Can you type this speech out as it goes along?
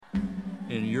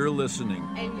And you're listening.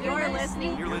 And you're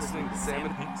listening. You're listening to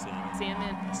Salmon.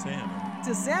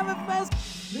 To Salmon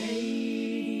Fest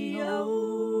Radio.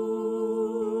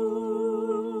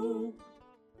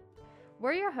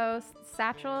 We're your hosts,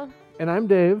 Satchel. And I'm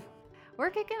Dave.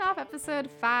 We're kicking off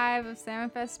episode 5 of Salmon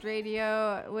Fest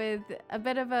Radio with a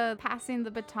bit of a passing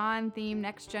the baton theme,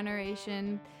 Next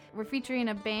Generation. We're featuring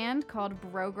a band called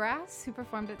Brogress who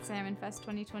performed at Salmon Fest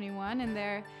 2021, and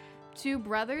they're two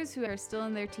brothers who are still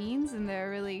in their teens, and they're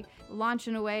really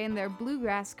launching away in their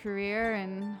bluegrass career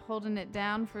and holding it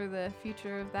down for the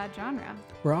future of that genre.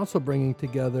 We're also bringing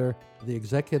together the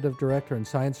executive director and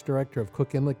science director of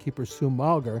Cook Inlet Keeper, Sue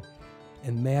Malger,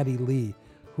 and Maddie Lee,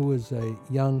 who is a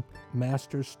young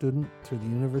master's student through the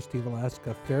University of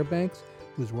Alaska Fairbanks,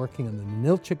 who's working on the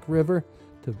Nilchik River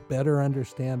to better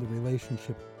understand the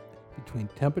relationship between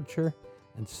temperature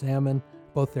and salmon,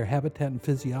 both their habitat and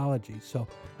physiology. So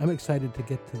I'm excited to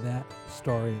get to that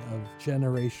story of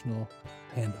generational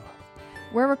handoff.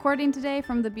 We're recording today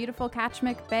from the beautiful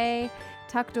Katchmic Bay,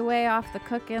 tucked away off the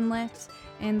Cook Inlet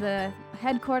in the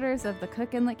headquarters of the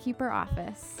Cook Inlet Keeper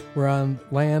office. We're on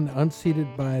land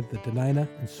unceded by the Dena'ina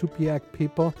and Supiaq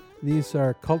people. These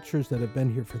are cultures that have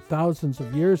been here for thousands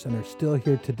of years and are still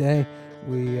here today.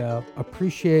 We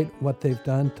appreciate what they've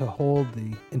done to hold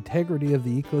the integrity of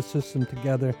the ecosystem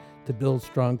together, to build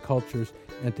strong cultures,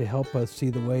 and to help us see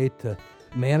the way to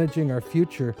managing our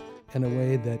future in a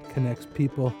way that connects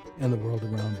people and the world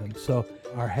around them. So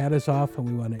our hat is off, and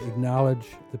we want to acknowledge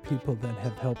the people that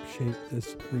have helped shape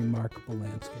this remarkable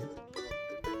landscape.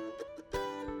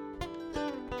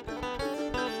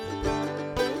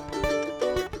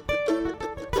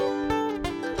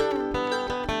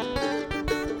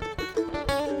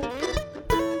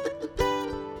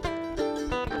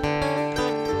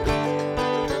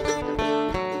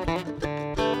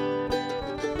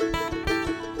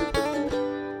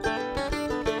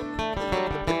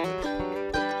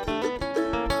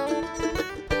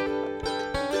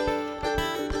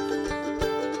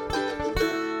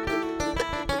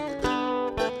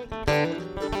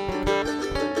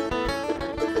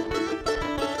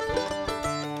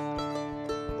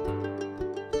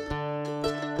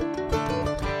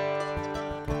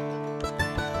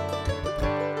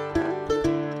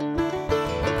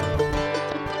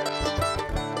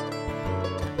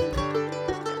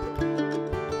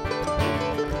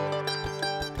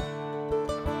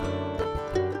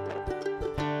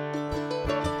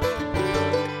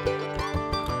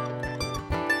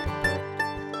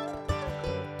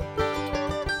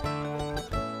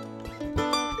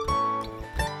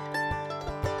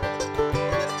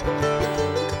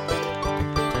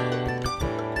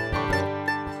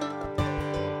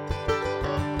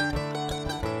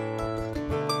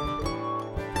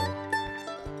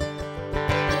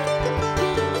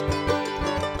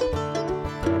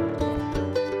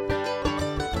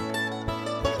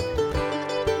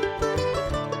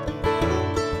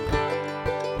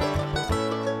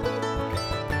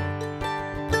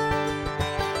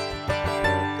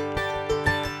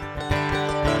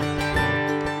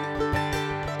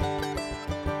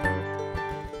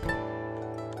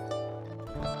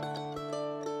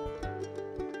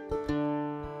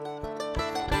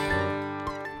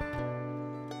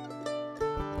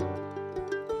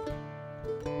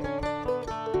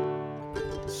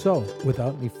 So,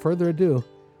 without any further ado,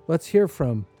 let's hear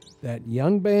from that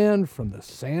young band from the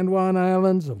San Juan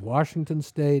Islands of Washington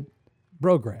State,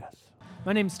 Brogress.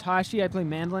 My name's Tashi. I play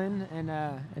mandolin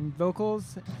and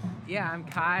vocals. Yeah, I'm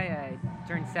Kai. I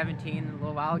turned 17 a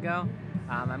little while ago.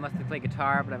 I mostly play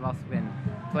guitar, but I've also been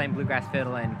playing bluegrass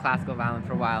fiddle and classical violin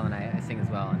for a while, and I sing as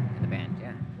well in the band,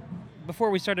 yeah.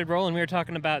 Before we started rolling, we were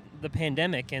talking about the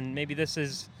pandemic, and maybe this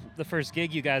is the first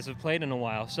gig you guys have played in a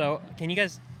while. So can you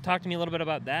guys talk to me a little bit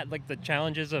about that, like the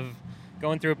challenges of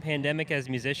going through a pandemic as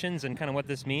musicians and kind of what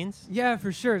this means? Yeah,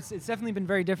 for sure. It's definitely been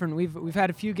very different. We've had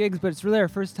a few gigs, but it's really our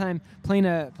first time playing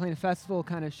a festival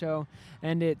kind of show,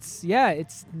 and it's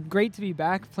great to be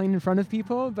back playing in front of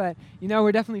people. But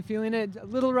we're definitely feeling it a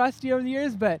little rusty over the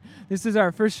years. But this is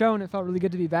our first show, and it felt really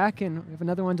good to be back. And we have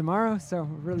another one tomorrow, so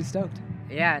we're really stoked.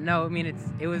 Yeah, no, I mean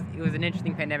it was an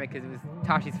interesting pandemic because it was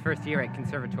Tashi's first year at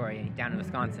conservatory down in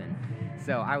Wisconsin.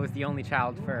 So I was the only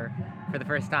child for the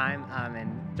first time,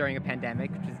 and during a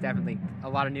pandemic, which was definitely a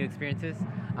lot of new experiences.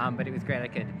 But it was great. I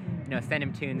could, send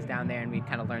him tunes down there, and we'd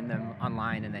kind of learn them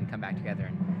online, and then come back together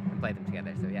and play them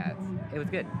together. So yeah, it was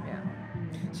good. Yeah.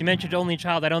 So you mentioned only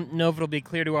child. I don't know if it'll be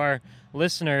clear to our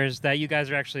listeners that you guys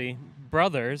are actually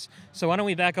brothers. So why don't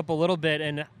we back up a little bit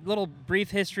and a little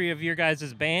brief history of your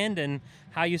guys' band and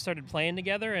how you started playing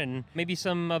together, and maybe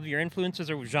some of your influences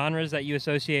or genres that you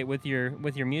associate with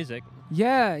your music.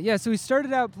 Yeah. So we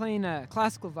started out playing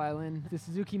classical violin, the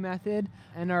Suzuki method,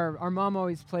 and our mom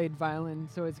always played violin.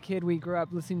 So as a kid, we grew up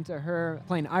listening to her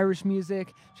playing Irish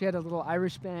music. She had a little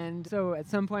Irish band. So at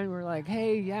some point, we were like,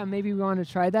 hey, yeah, maybe we want to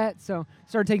try that. So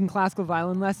started taking classical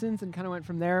violin lessons and kind of went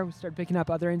from there. We started picking up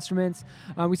other instruments.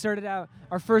 We started out,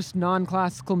 our first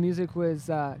non-classical music was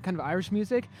kind of Irish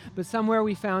music, but somewhere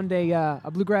we found a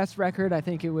bluegrass record. I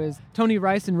think it was Tony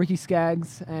Rice and Ricky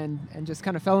Skaggs, and just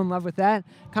kind of fell in love with that.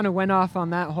 Kind of went off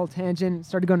on that whole tangent,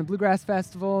 started going to bluegrass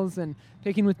festivals and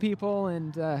picking with people,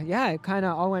 and it kind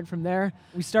of all went from there.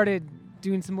 We started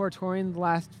doing some more touring the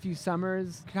last few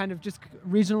summers, kind of just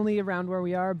regionally around where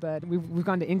we are, but we've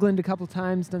gone to England a couple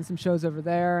times, done some shows over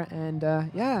there, and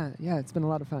it's been a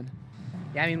lot of fun.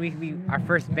 Yeah, I mean, we our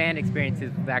first band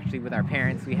experiences was actually with our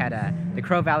parents. We had the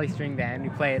Crow Valley String Band. We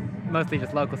played mostly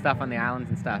just local stuff on the islands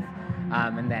and stuff.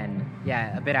 And then,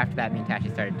 a bit after that, me and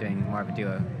Tashi started doing more of a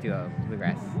duo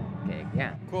bluegrass gig.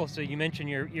 Yeah. Cool. So you mentioned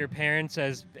your parents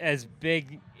as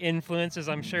big influences,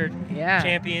 I'm sure. Yeah.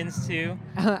 Champions too.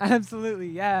 Absolutely.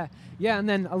 Yeah. And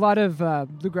then a lot of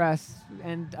bluegrass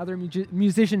and other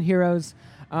musician heroes.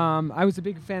 I was a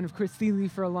big fan of Chris Thile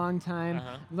for a long time,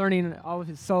 learning all of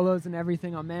his solos and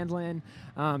everything on mandolin.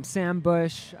 Sam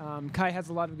Bush. Kai has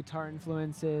a lot of guitar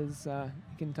influences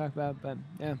you can talk about, but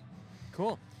yeah.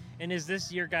 Cool. And is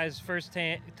this your guys' first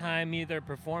time either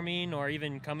performing or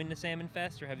even coming to Salmon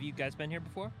Fest, or have you guys been here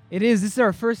before? It is. This is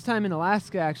our first time in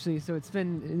Alaska, actually, so it's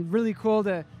been really cool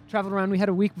to travel around. We had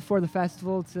a week before the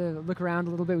festival to look around a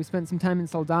little bit. We spent some time in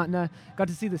Soldotna, got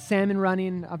to see the salmon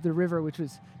running up the river, which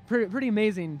was pretty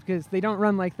amazing because they don't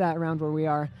run like that around where we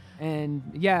are. And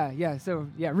so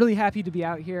really happy to be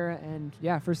out here, and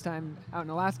first time out in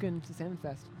Alaska and to Salmon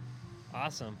Fest.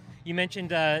 Awesome. You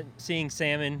mentioned seeing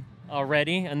salmon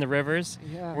already in the rivers.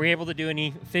 Yeah. Were you able to do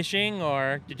any fishing,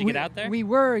 or did you get out there? We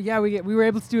were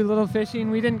able to do a little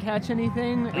fishing. We didn't catch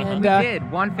anything. And we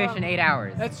did one fish in 8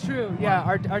 hours. That's true. Yeah,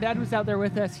 our dad was out there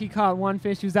with us. He caught one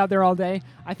fish. He was out there all day.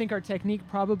 I think our technique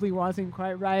probably wasn't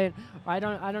quite right. I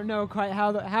don't know quite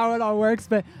how it all works,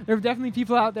 but there were definitely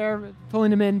people out there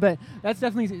pulling them in. But that's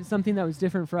definitely something that was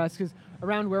different for us, because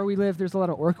around where we live, there's a lot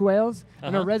of orca whales,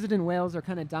 and our resident whales are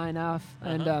kind of dying off,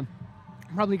 and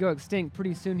probably go extinct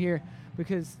pretty soon here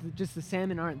because just the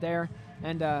salmon aren't there,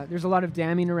 and there's a lot of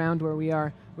damming around where we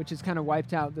are, which has kind of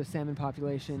wiped out the salmon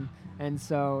population. And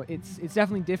so it's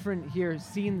definitely different here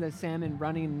seeing the salmon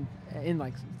running in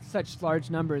like such large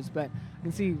numbers, but you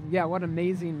can see what an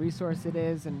amazing resource it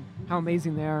is and how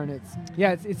amazing they are, and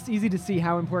it's easy to see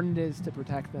how important it is to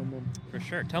protect them. And for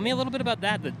sure. Tell me a little bit about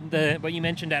that, the what you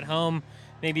mentioned at home,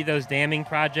 maybe those damming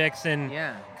projects, and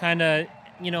kind of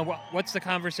what's the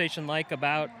conversation like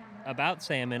about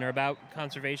salmon or about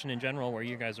conservation in general where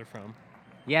you guys are from?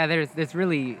 Yeah, there's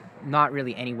really not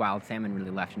really any wild salmon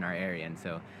really left in our area, and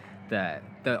so the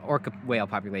orca whale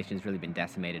population has really been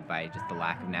decimated by just the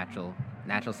lack of natural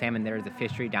salmon. There is a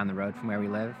fishery down the road from where we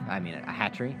live, a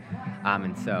hatchery,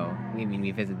 and so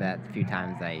we visited that a few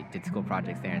times. I did school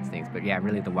projects there and things, but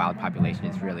really the wild population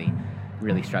is really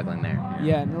struggling there.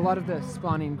 Yeah, and a lot of the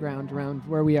spawning ground around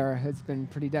where we are has been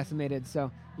pretty decimated. So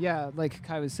like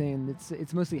Kai was saying,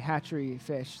 it's mostly hatchery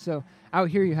fish. So out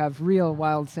here you have real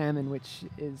wild salmon, which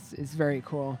is very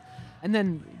cool. And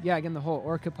then, again, the whole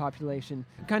orca population.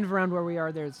 Kind of around where we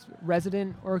are, there's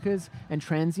resident orcas and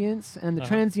transients. And the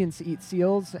transients eat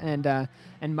seals and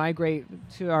migrate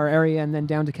to our area and then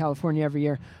down to California every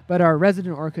year. But our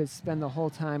resident orcas spend the whole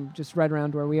time just right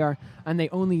around where we are, and they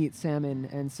only eat salmon.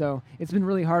 And so it's been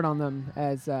really hard on them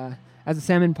as the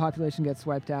salmon population gets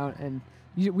wiped out. And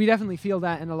we definitely feel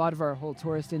that in a lot of our whole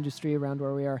tourist industry around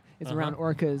where we are is around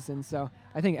orcas. And so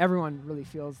I think everyone really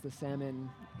feels the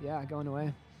salmon, going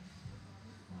away.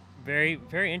 Very,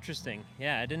 very interesting.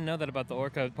 Yeah, I didn't know that about the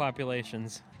orca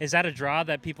populations. Is that a draw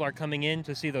that people are coming in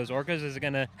to see those orcas? Is it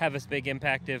going to have a big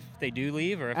impact if they do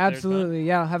leave, or if absolutely,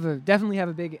 definitely have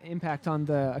a big impact on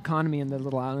the economy in the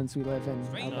little islands we live in.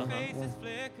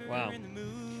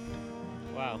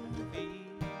 Wow.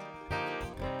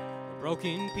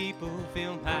 Broken people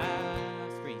film high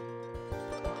screen.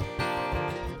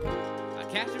 I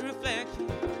catch a reflection,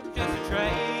 just a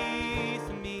trace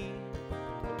of me,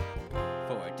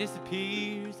 before it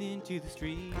disappears into the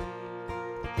street.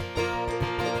 I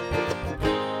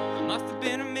must have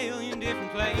been a million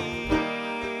different places.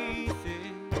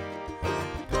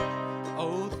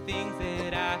 Oh, the things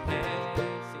that I had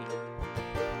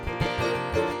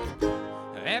seen.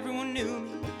 Everyone knew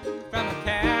me from a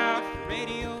couch to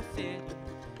radio set.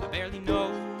 I barely know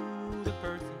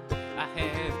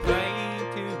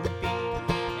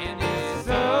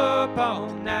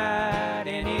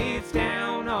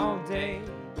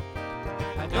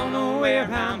where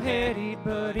I'm headed,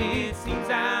 but it seems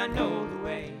I know the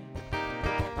way.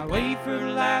 I wait for the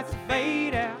lights to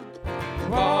fade out,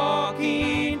 walk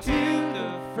into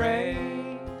the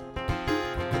fray.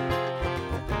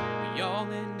 We all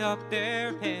end up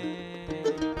there headed.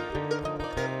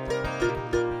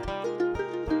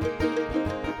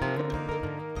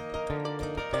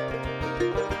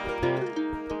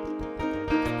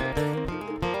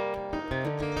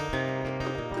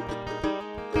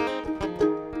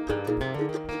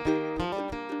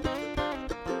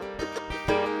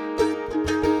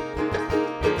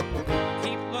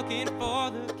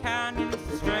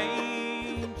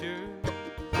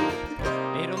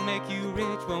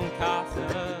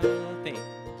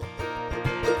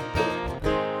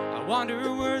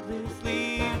 Wander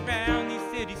wordlessly around these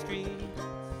city streets,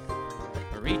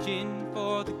 reaching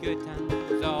for the good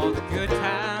times, all the good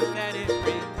times that it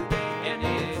brings. And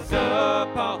it's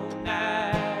up all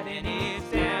night and it's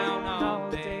down all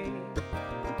day.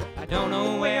 I don't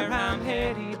know where I'm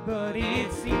headed, but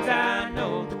it seems I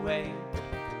know the way.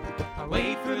 I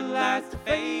wait for the lights to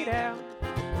fade out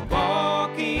and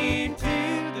walk into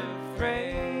the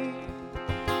fray.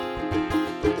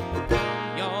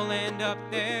 Y'all end up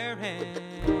there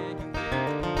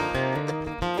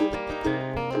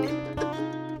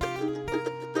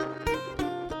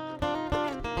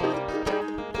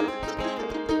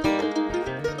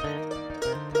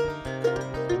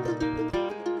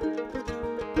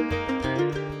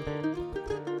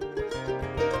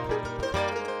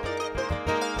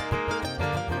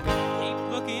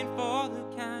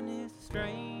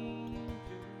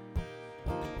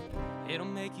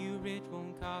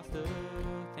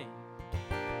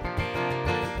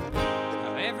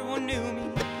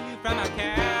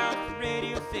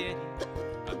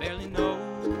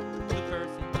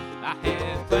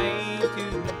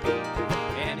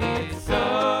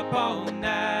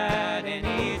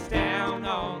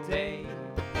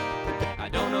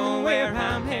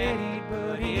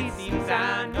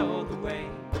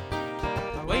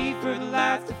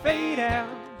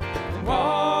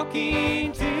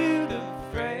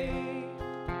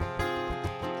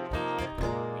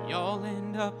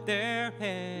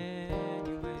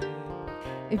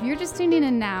If you're just tuning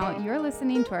in now, you're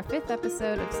listening to our 5th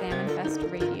episode of Salmon Fest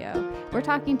Radio. We're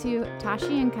talking to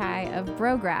Tashi and Kai of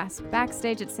Brograsp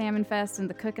backstage at Salmon Fest in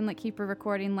the Cook and Let Keeper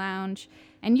Recording Lounge.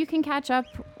 And you can catch up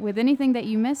with anything that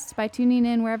you missed by tuning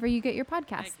in wherever you get your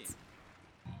podcasts.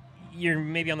 You're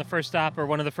maybe on the first stop or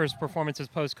one of the first performances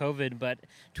post-COVID, but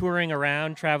touring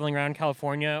around, traveling around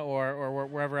California or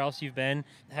wherever else you've been,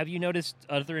 have you noticed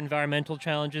other environmental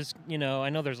challenges? You know, I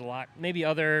know there's a lot, maybe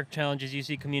other challenges you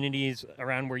see communities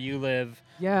around where you live.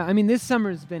 Yeah, I mean, this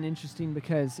summer's been interesting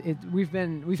because we've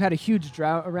had a huge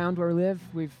drought around where we live.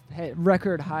 We've hit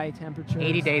record high temperatures.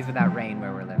 80 days without rain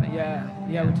where we're living.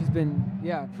 Yeah, which has been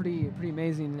pretty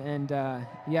amazing and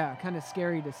kind of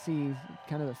scary to see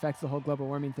kind of affects the whole global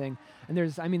warming thing. And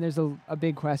there's a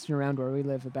big question around where we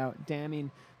live about damming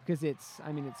because it's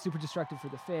super destructive for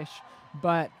the fish,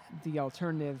 but the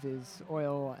alternative is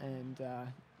oil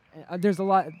and there's a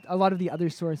lot of the other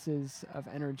sources of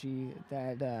energy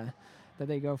that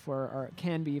they go for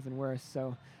can be even worse.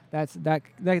 So that's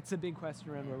a big question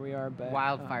around where we are. But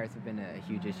wildfires have been a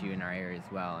huge issue in our area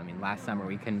as well. I mean, last summer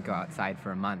we couldn't go outside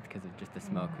for a month because of just the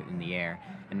smoke in the air.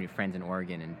 And we have friends in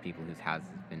Oregon and people whose houses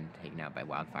have been taken out by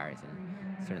wildfires,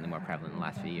 and certainly more prevalent in the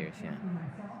last few years.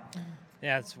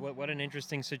 Yeah, it's what an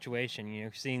interesting situation. You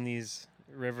know, seeing these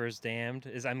rivers dammed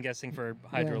is, I'm guessing, for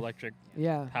hydroelectric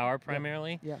power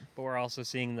primarily. Yeah. But we're also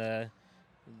seeing the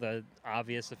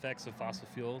obvious effects of fossil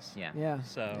fuels. Yeah.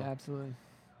 So absolutely.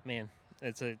 Man,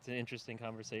 it's an interesting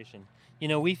conversation. You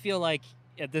know, we feel like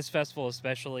at this festival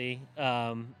especially,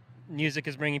 music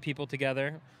is bringing people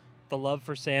together. The love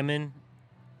for salmon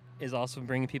is also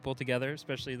bringing people together,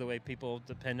 especially the way people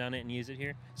depend on it and use it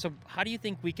here. So how do you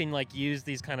think we can use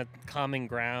these kind of common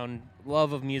ground,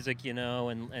 love of music, you know,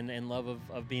 and love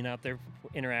of being out there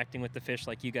interacting with the fish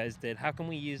like you guys did? How can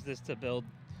we use this to build,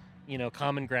 you know,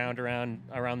 common ground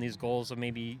around these goals of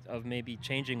maybe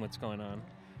changing what's going on?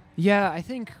 Yeah, I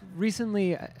think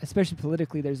recently, especially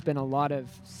politically, there's been a lot of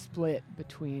split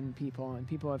between people, and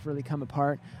people have really come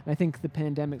apart. And I think the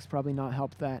pandemic's probably not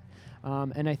helped that.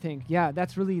 And I think,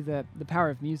 that's really the power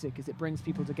of music, is it brings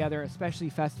people together, especially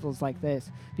festivals like this.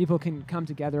 People can come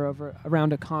together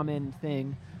around a common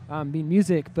thing, being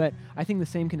music, but I think the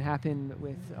same can happen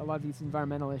with a lot of these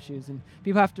environmental issues. And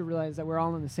people have to realize that we're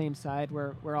all on the same side.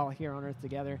 We're all here on Earth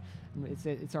together. And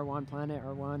it's our one planet,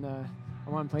 our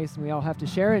one place, and we all have to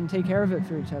share it and take care of it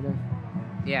for each other.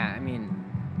 Yeah, I mean,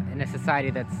 in a society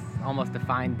that's almost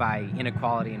defined by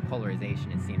inequality and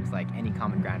polarization, it seems like any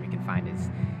common ground we can find is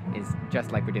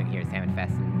just like we're doing here at Salmon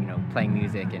Fest, and playing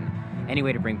music and any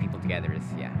way to bring people together is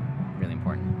really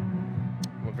important.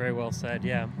 Well, very well said.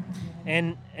 Yeah,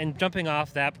 and jumping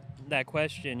off that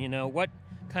question, what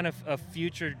kind of a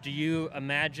future do you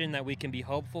imagine that we can be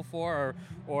hopeful for,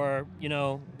 or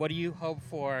what do you hope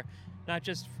for, not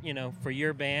just for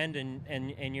your band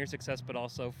and your success, but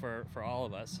also for all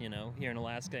of us here in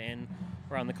Alaska and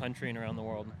around the country and around the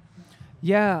world?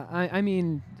 Yeah, I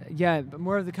mean,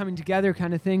 more of the coming together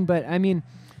kind of thing, but I mean,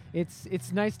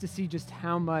 it's nice to see just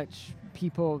how much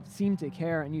people seem to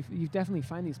care, and you definitely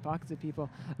find these pockets of people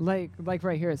like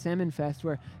right here at Salmon Fest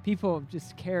where people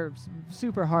just care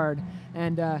super hard,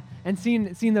 and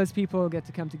seeing those people get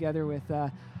to come together with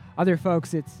other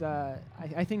folks, it's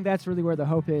I think that's really where the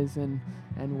hope is, and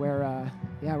where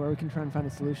we can try and find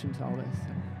a solution to all this.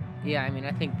 Yeah, I mean,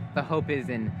 I think the hope is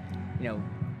in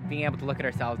being able to look at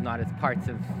ourselves not as parts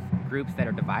of groups that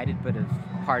are divided, but as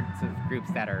parts of groups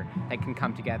that can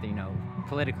come together,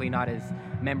 politically, not as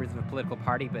members of a political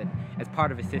party, but as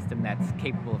part of a system that's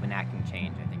capable of enacting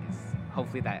change. I think is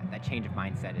hopefully that change of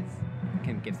mindset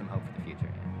can give some hope for the future.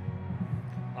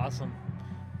 Yeah. Awesome.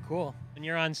 Cool. When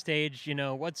you're on stage,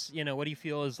 what do you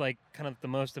feel is like kind of the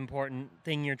most important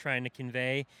thing you're trying to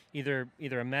convey, either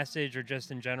a message or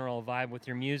just in general a vibe with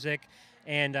your music?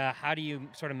 And how do you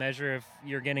sort of measure if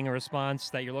you're getting a response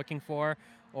that you're looking for,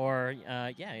 or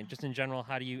just in general,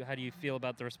 how do you feel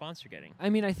about the response you're getting? I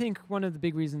mean, I think one of the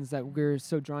big reasons that we're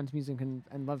so drawn to music and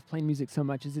love playing music so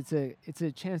much is it's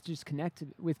a chance to just connect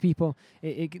with people.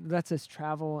 It lets us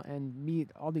travel and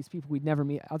meet all these people we'd never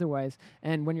meet otherwise.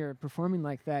 And when you're performing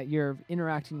like that, you're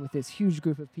interacting with this huge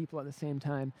group of people at the same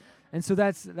time. And so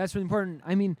that's really important.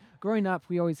 I mean, growing up,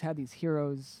 we always had these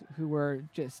heroes who were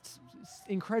just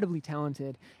incredibly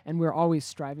talented, and we're always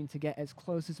striving to get as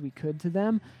close as we could to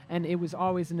them. And it was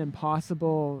always an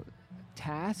impossible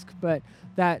task, but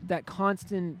that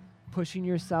constant pushing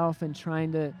yourself and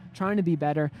trying to be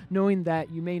better, knowing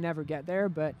that you may never get there,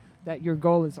 but that your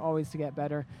goal is always to get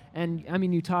better. And I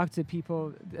mean, you talk to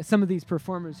people, some of these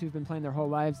performers who've been playing their whole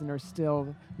lives and are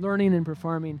still learning and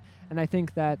performing, and I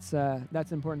think that's an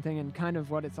important thing and kind of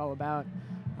what it's all about.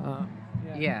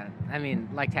 Yeah, I mean,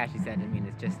 like Tashi said, I mean,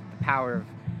 it's just the power of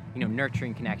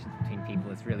nurturing connections between people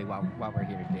is really what we're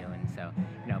here to do. And so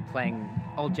playing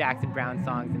old Jackson Browne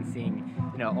songs and seeing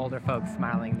older folks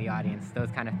smiling in the audience,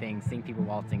 those kind of things, seeing people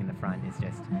waltzing in the front is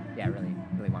just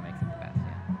really what makes it the best.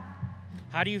 Yeah.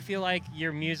 How do you feel like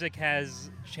your music has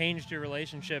changed your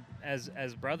relationship as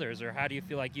brothers, or how do you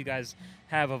feel like you guys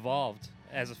have evolved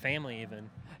as a family even?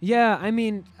 Yeah, I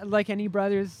mean, like any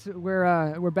brothers,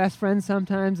 we're best friends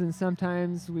sometimes, and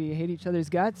sometimes we hate each other's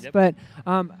guts. Yep. But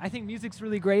I think music's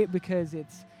really great because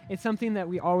it's something that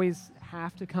we always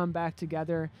have to come back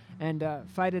together and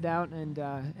fight it out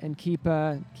and keep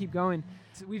going.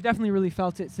 So we've definitely really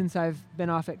felt it since I've been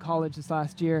off at college this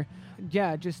last year.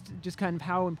 Yeah, just kind of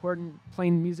how important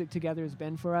playing music together has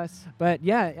been for us. But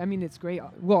yeah, I mean, it's great.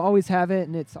 We'll always have it,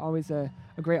 and it's always a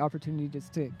great opportunity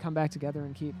just to come back together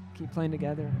and keep playing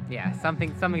together. Yeah,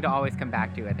 something to always come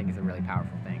back to, I think, is a really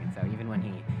powerful thing. And so even when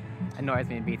he annoys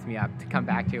me and beats me up, to come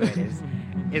back to it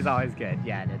is always good.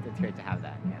 Yeah, it's great to have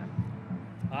that. Yeah.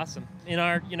 Awesome. In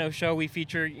our show, we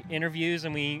feature interviews,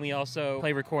 and we also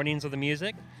play recordings of the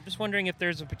music. Just wondering if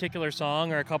there's a particular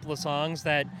song or a couple of songs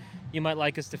that you might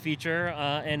like us to feature,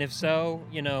 and if so,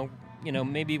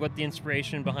 maybe what the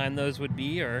inspiration behind those would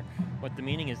be, or what the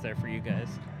meaning is there for you guys.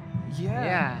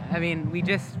 Yeah. I mean, we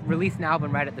just released an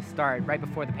album right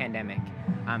before the pandemic,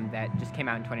 that just came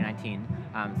out in 2019.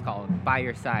 It's called By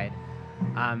Your Side,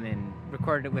 and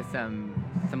recorded it with some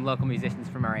local musicians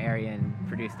from our area and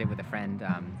produced it with a friend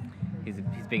who's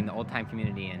big in the old time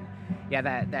community. And yeah,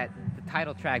 that the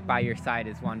title track By Your Side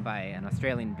is won by an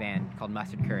Australian band called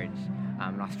Mustard Courage,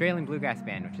 an Australian bluegrass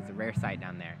band, which is a rare sight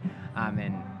down there.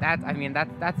 And that's I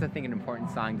think an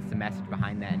important song, just a message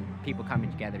behind that, and people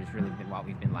coming together has really been what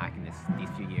we've been lacking these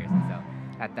few years. And so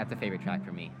that's a favorite track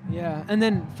for me. Yeah, and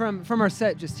then from our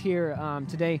set just here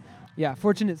today, yeah,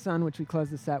 Fortunate Son, which we close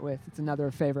the set with, it's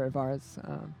another favorite of ours.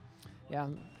 Yeah.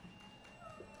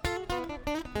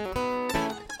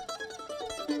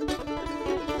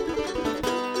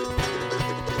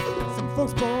 Some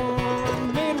folks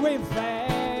born midway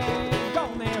flag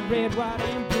on that red, white,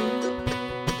 and blue.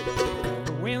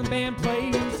 But when the band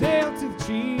plays hell to the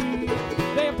cheek,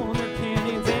 they up on their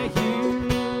cannons at you.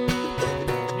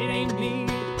 It ain't me,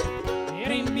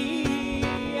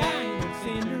 I ain't no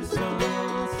sinner's son.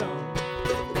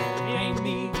 It ain't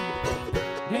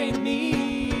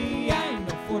me, I ain't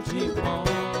no fortunate pawn.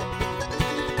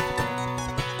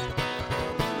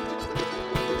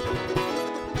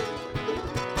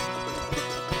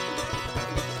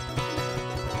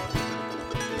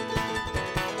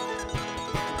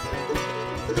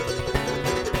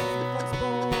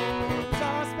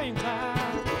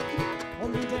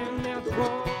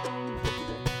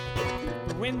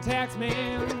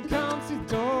 postman comes to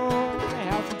the door. The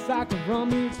house looks like a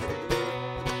rummage.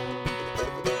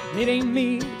 It ain't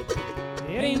me,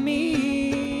 it ain't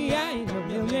me. I ain't no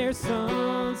millionaire's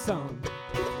son.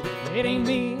 It ain't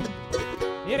me,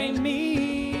 it ain't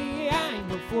me. I ain't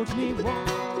no fortunate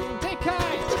one. Take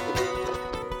kite.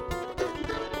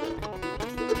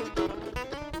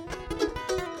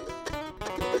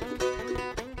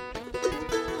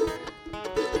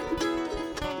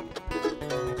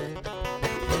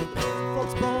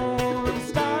 Folks born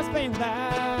stars paying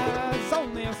lives, oh,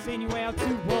 they'll send you out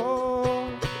to war.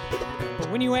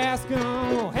 But when you ask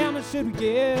them, well, how much should we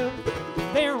give?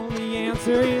 Their only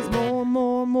answer is more,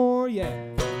 more, more, yeah.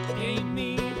 It ain't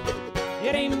me,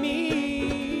 it ain't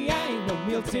me. I ain't no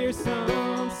military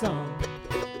son.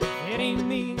 It ain't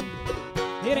me,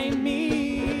 it ain't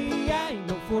me. I ain't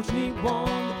no fortunate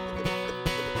one.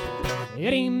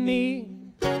 It ain't me,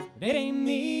 it ain't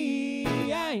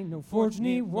me. I ain't no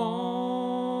fortunate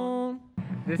one.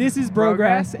 This is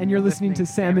Brograss, and you're listening to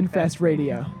Salmon Fest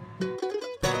Radio. Can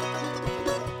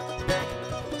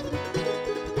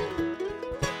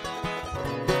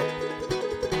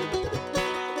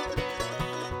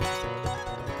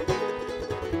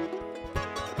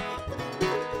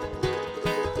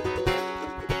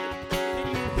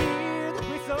you hear the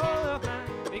whistle of my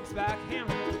big spike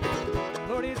hammer?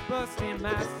 Lord is busting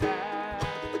my side.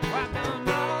 Well, I've done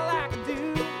all I can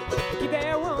do to keep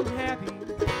that woman happy.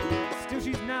 Still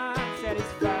she's not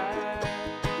satisfied.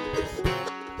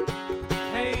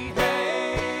 Hey,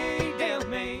 hey, tell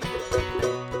me,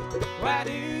 why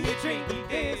do you treat me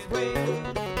this way?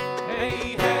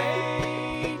 Hey,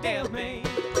 hey, tell me,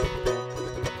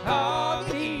 I'll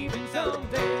get even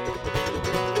someday.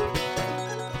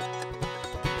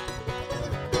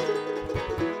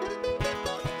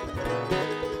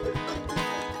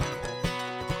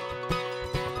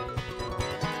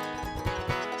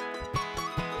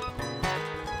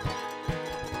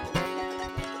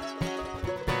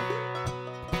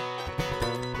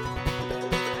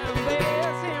 I'm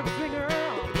there, Sam Springer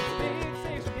on this big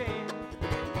station game.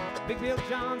 Big Bill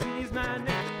Johnson is my name.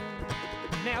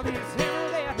 Now this hammer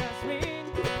that I swing,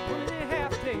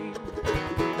 1.5 days,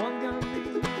 one gonna be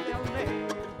LA.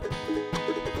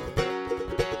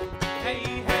 Hey,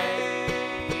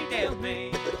 hey, tell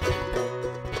me,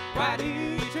 why do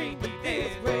you treat me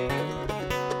this way?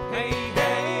 Hey,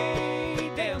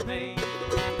 hey, tell me,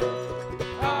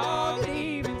 I'll get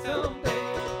even someday.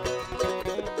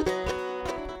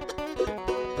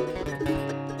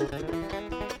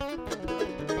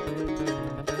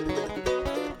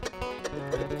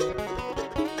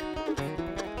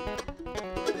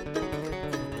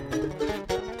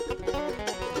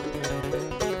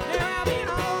 Now I've been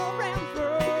all around the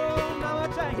world, not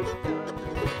much I get done.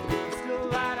 There's still a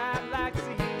lot I'd like to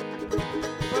see.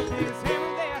 But this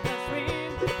hammer that I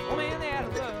swing, oh man, that I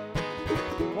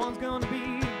love, one's gonna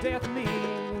be death to me.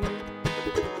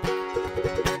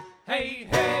 Hey,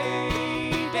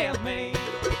 hey, tell me,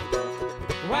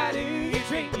 why do you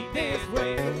treat me this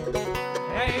way?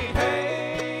 Hey,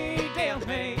 hey, tell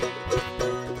me,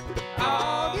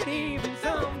 I'll get even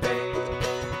someday.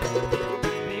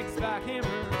 Big spike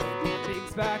hammer, big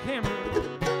spike hammer.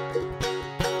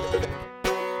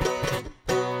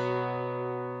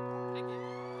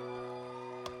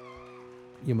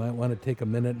 You might want to take a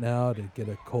minute now to get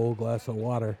a cold glass of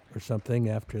water or something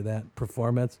after that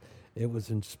performance. It was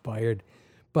inspired.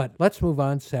 But let's move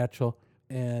on, Satchel,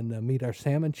 and meet our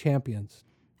salmon champions.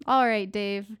 All right,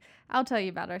 Dave. I'll tell you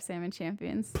about our salmon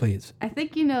champions. Please. I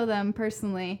think you know them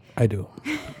personally. I do.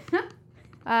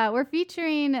 We're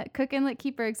featuring Cook Inlet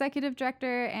Keeper Executive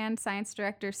Director and Science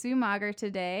Director Sue Mauger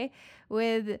today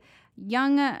with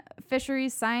young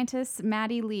fisheries scientist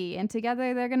Maddie Lee. And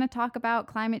together they're going to talk about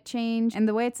climate change and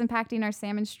the way it's impacting our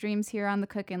salmon streams here on the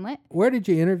Cook Inlet. Where did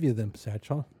you interview them,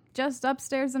 Satchel? Just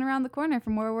upstairs and around the corner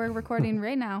from where we're recording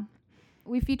right now.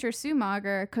 We feature Sue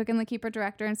Mauger, Cook Inlet Keeper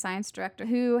Director and Science Director,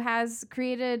 who has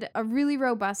created a really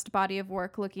robust body of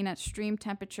work looking at stream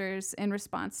temperatures in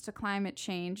response to climate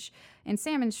change in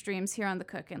salmon streams here on the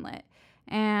Cook Inlet.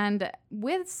 And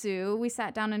with Sue, we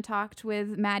sat down and talked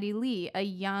with Maddie Lee, a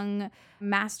young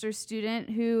master's student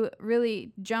who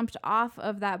really jumped off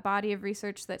of that body of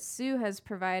research that Sue has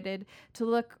provided to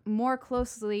look more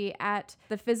closely at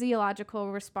the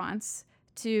physiological response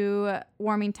to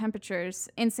warming temperatures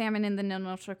in salmon in the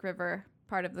Ninilchik River,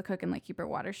 part of the Cook Inlet Keeper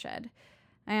watershed.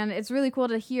 And it's really cool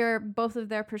to hear both of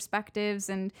their perspectives,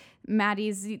 and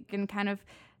Maddie's kind of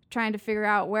trying to figure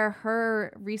out where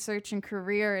her research and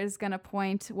career is going to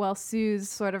point, while Sue's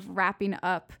sort of wrapping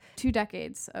up 2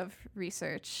 decades of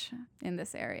research in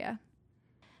this area.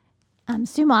 I'm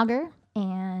Sue Mauger.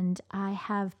 and I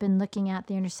have been looking at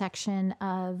the intersection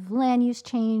of land use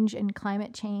change and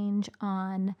climate change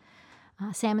on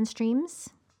salmon streams,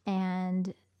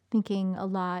 and thinking a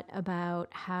lot about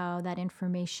how that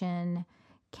information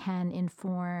can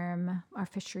inform our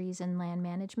fisheries and land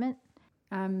management.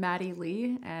 I'm Maddie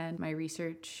Lee, and my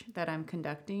research that I'm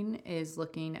conducting is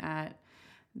looking at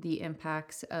the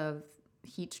impacts of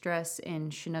heat stress in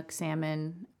Chinook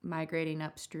salmon migrating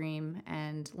upstream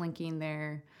and linking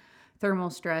their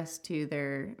thermal stress to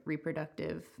their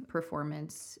reproductive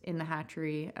performance in the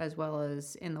hatchery as well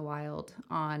as in the wild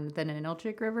on the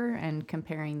Ninilchik River, and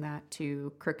comparing that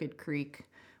to Crooked Creek,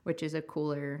 which is a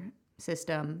cooler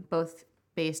system, both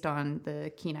based on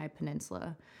the Kenai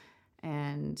Peninsula.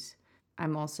 And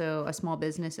I'm also a small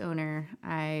business owner.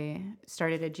 I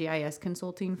started a GIS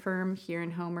consulting firm here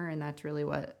in Homer, and that's really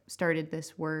what started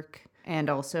this work.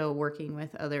 And also working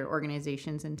with other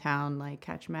organizations in town like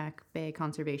Kachemak Bay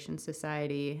Conservation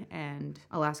Society and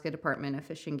Alaska Department of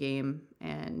Fish and Game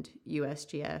and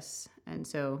USGS. And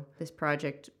so this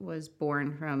project was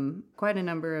born from quite a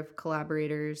number of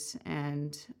collaborators,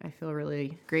 and I feel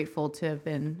really grateful to have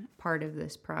been part of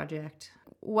this project.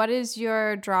 What is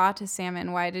your draw to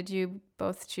salmon? Why did you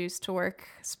both choose to work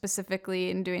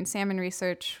specifically in doing salmon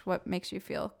research? What makes you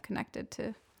feel connected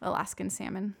to Alaskan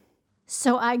salmon?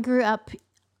 So I grew up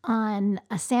on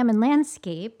a salmon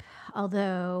landscape,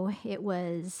 although it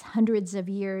was hundreds of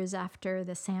years after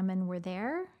the salmon were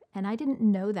there. And I didn't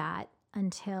know that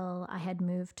until I had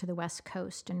moved to the West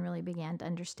Coast and really began to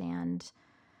understand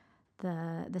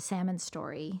the salmon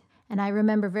story. And I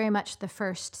remember very much the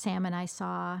first salmon I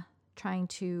saw trying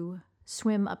to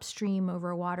swim upstream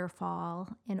over a waterfall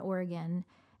in Oregon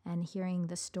and hearing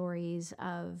the stories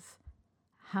of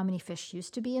how many fish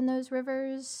used to be in those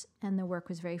rivers. And the work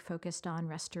was very focused on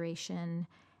restoration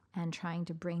and trying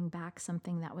to bring back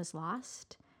something that was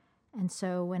lost. And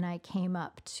so when I came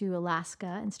up to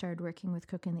Alaska and started working with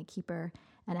Cook Inlet Keeper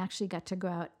and actually got to go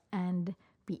out and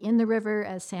be in the river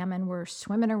as salmon were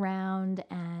swimming around,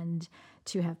 and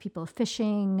to have people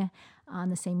fishing on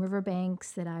the same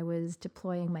riverbanks that I was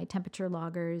deploying my temperature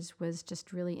loggers, was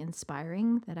just really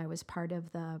inspiring that I was part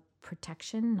of the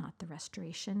protection, not the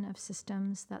restoration of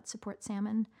systems that support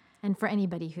salmon. And for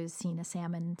anybody who's seen a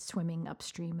salmon swimming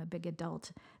upstream, a big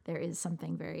adult, there is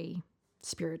something very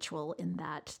spiritual in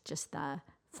that, just the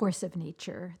force of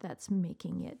nature that's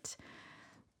making it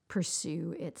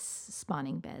pursue its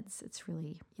spawning beds. It's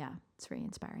really, it's very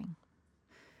inspiring.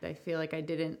 I feel like I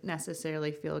didn't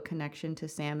necessarily feel a connection to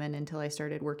salmon until I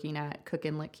started working at Cook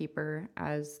Inlet Keeper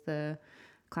as the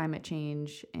climate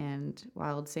change and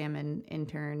wild salmon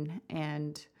intern.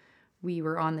 And we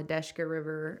were on the Deshka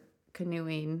River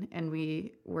canoeing, and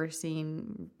we were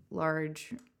seeing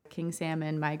large king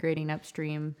salmon migrating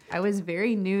upstream. I was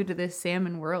very new to this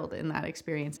salmon world in that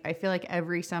experience. I feel like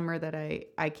every summer that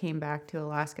I came back to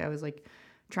Alaska, I was like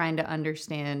trying to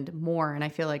understand more. And I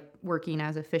feel like working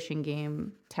as a fish and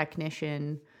game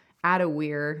technician at a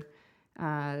weir,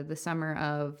 the summer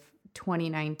of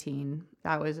 2019,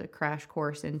 that was a crash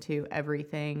course into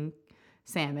everything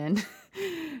salmon.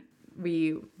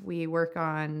 We work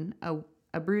on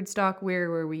a broodstock weir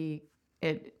where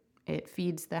it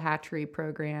feeds the hatchery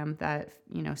program that,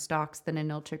 stocks the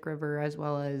Ninilchik River as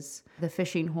well as the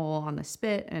fishing hole on the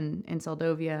Spit and in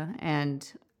Seldovia. And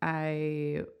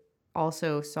I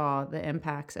also saw the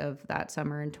impacts of that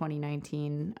summer in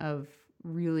 2019 of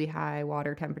really high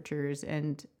water temperatures.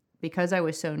 And because I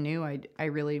was so new, I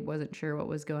really wasn't sure what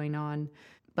was going on.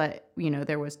 But,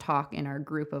 there was talk in our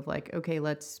group of like, okay,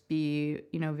 let's be,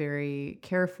 very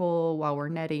careful while we're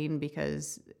netting,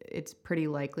 because it's pretty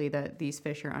likely that these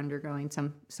fish are undergoing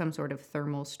some sort of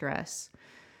thermal stress.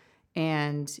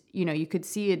 And, you could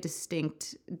see a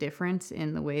distinct difference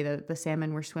in the way that the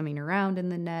salmon were swimming around in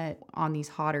the net on these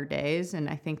hotter days. And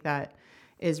I think that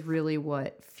is really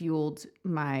what fueled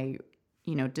my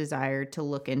desire to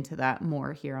look into that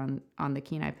more here on the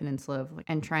Kenai Peninsula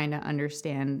and trying to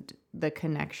understand the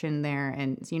connection there.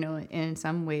 And, in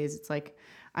some ways it's like,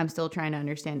 I'm still trying to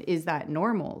understand, is that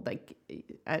normal? Like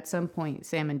at some point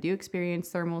salmon do experience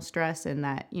thermal stress, and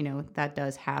that, that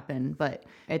does happen, but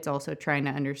it's also trying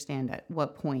to understand at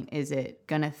what point is it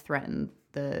going to threaten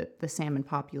the salmon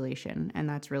population. And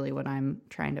that's really what I'm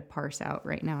trying to parse out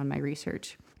right now in my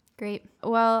research. Great.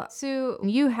 Well, Sue,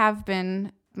 you have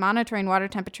been monitoring water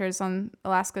temperatures on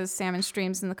Alaska's salmon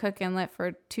streams in the Cook Inlet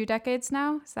for 2 decades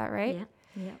now. Is that right?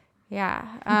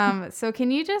 Yeah. So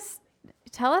can you just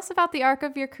tell us about the arc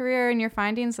of your career and your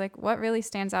findings? Like, what really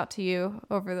stands out to you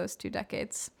over those 2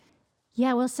 decades?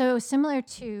 Yeah, well, so similar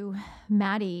to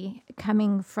Maddie,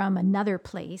 coming from another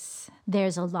place,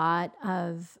 there's a lot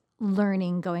of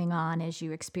learning going on as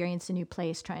you experience a new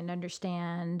place, trying to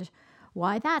understand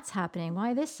why that's happening,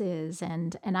 why this is.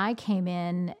 And I came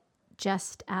in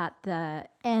just at the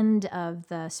end of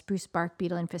the spruce bark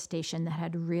beetle infestation that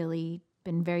had really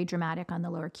been very dramatic on the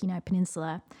Lower Kenai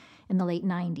Peninsula in the late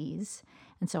 90s.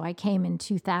 And so I came in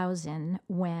 2000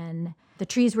 when the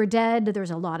trees were dead. There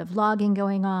was a lot of logging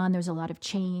going on. There was a lot of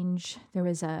change. There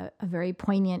was a very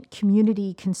poignant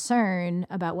community concern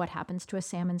about what happens to a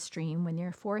salmon stream when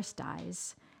your forest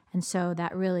dies. And so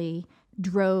that really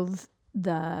drove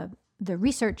the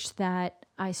research that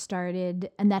I started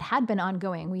and that had been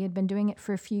ongoing. We had been doing it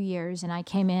for a few years, and I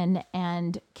came in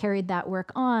and carried that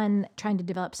work on, trying to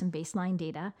develop some baseline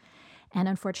data. And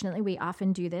unfortunately, we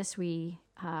often do this. We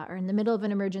are in the middle of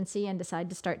an emergency and decide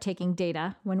to start taking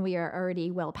data when we are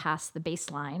already well past the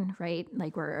baseline, right?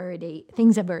 Like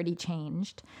things have already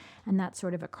changed. And that's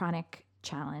sort of a chronic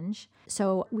challenge.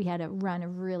 So we had a run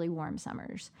of really warm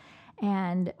summers.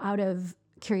 And out of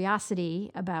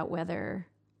curiosity about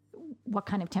what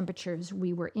kind of temperatures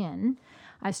we were in,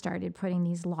 I started putting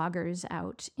these loggers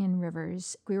out in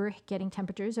rivers. We were getting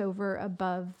temperatures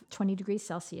above 20 degrees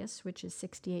Celsius, which is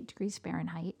 68 degrees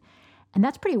Fahrenheit. And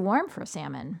that's pretty warm for a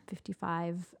salmon.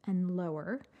 55 and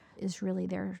lower is really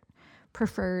their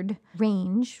preferred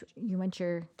range. Once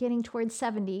you're getting towards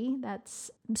 70,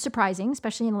 that's surprising,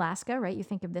 especially in Alaska, right? You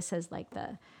think of this as like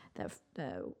the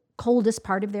coldest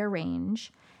part of their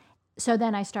range. So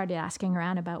then I started asking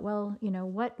around about,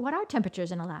 what are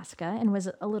temperatures in Alaska? And was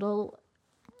a little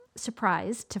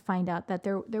surprised to find out that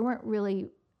there weren't really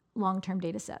long-term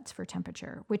data sets for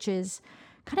temperature, which is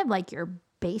kind of like your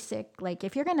basic, like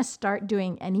if you're going to start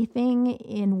doing anything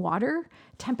in water,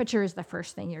 temperature is the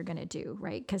first thing you're going to do,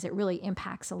 right? Because it really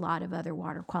impacts a lot of other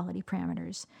water quality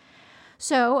parameters.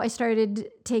 So I started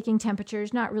taking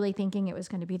temperatures, not really thinking it was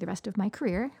going to be the rest of my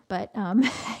career, but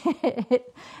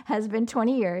it has been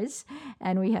 20 years,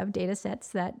 and we have data sets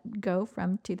that go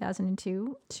from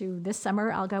 2002 to this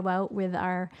summer. I'll go out with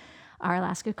our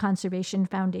Alaska Conservation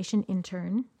Foundation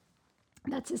intern.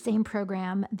 That's the same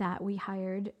program that we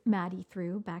hired Maddie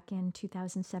through back in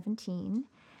 2017.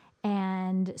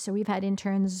 And so we've had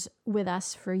interns with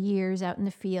us for years out in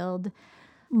the field,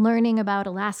 learning about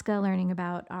Alaska, learning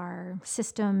about our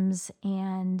systems,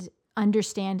 and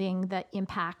understanding the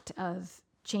impact of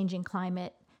changing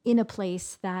climate in a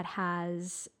place that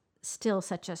has still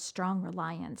such a strong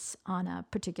reliance on a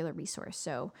particular resource.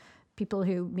 So people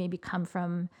who maybe come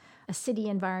from a city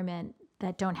environment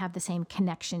that don't have the same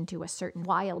connection to a certain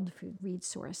wild food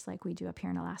resource like we do up here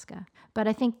in Alaska. But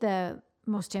I think the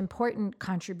most important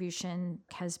contribution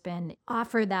has been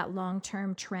offer that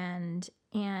long-term trend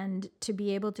and to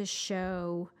be able to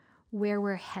show where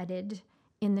we're headed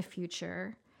in the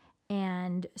future.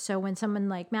 And so when someone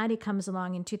like Maddie comes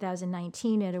along in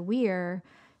 2019 at a WEIR,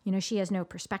 she has no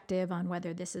perspective on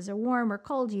whether this is a warm or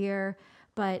cold year,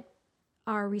 but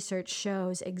our research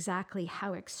shows exactly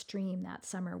how extreme that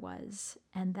summer was,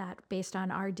 and that based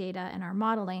on our data and our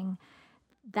modeling,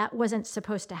 that wasn't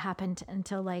supposed to happen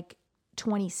until like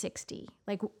 2060.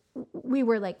 Like we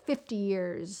were like 50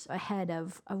 years ahead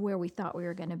of where we thought we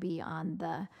were going to be on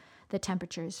the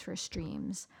temperatures for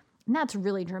streams. And that's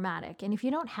really dramatic. And if you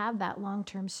don't have that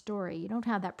long-term story, you don't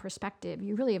have that perspective,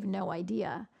 you really have no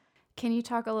idea. Can you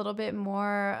talk a little bit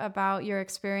more about your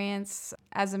experience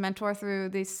as a mentor through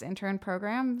these intern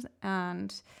programs,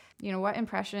 and what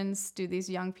impressions do these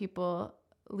young people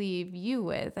leave you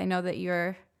with? I know that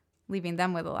you're leaving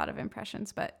them with a lot of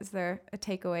impressions, but is there a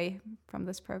takeaway from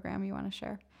this program you want to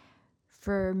share?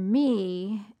 For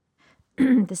me,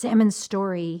 the salmon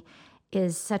story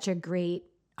is such a great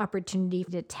opportunity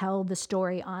to tell the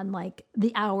story on like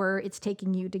the hour it's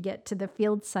taking you to get to the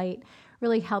field site.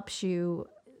 Really helps you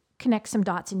connect some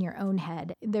dots in your own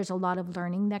head. There's a lot of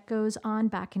learning that goes on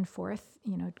back and forth.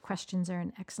 Questions are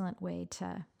an excellent way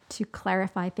to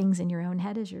clarify things in your own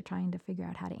head as you're trying to figure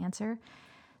out how to answer.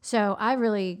 So I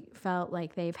really felt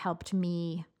like they've helped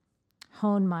me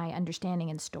hone my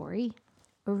understanding and story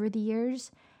over the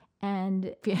years.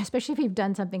 And especially if you've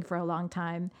done something for a long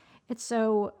time, it's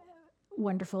so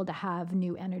wonderful to have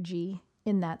new energy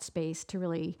in that space to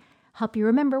really help you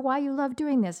remember why you love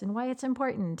doing this and why it's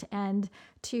important, and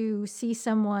to see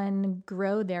someone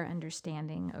grow their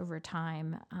understanding over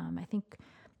time. I think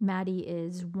Maddie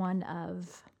is one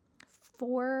of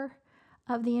 4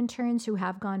 of the interns who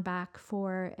have gone back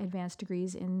for advanced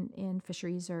degrees in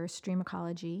fisheries or stream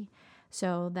ecology.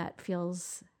 So that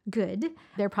feels good.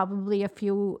 There are probably a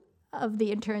few of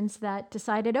the interns that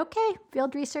decided, okay,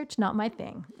 field research, not my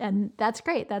thing. And that's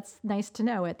great. That's nice to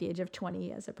know at the age of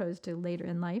 20 as opposed to later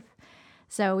in life.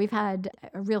 So we've had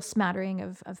a real smattering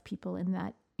of people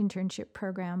in internship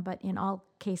program, but in all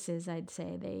cases, I'd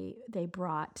say they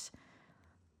brought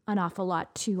an awful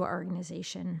lot to our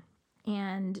organization.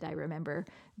 And I remember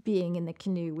being in the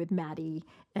canoe with Maddie,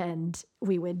 and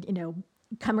we would,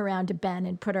 come around to bend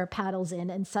and put our paddles in,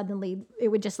 and suddenly it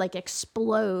would just like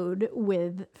explode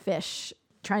with fish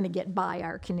trying to get by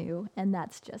our canoe. And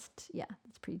that's just,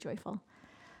 it's pretty joyful.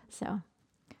 So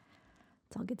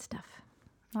it's all good stuff.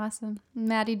 Awesome.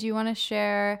 Maddie, do you want to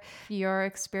share your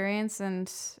experience and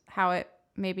how it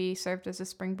maybe served as a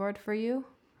springboard for you?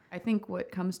 I think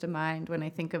what comes to mind when I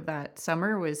think of that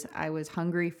summer was I was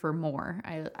hungry for more.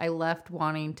 I left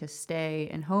wanting to stay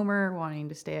in Homer, wanting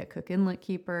to stay at Cook Inlet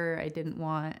Keeper. I didn't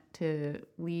want to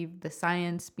leave the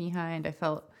science behind. I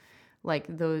felt like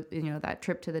that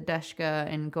trip to the Deshka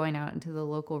and going out into the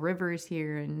local rivers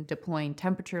here and deploying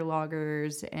temperature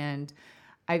loggers, and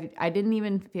I didn't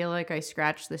even feel like I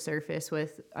scratched the surface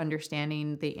with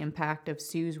understanding the impact of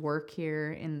Sue's work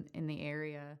here in the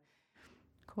area.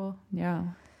 Cool. Yeah.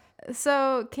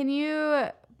 So can you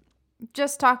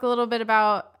just talk a little bit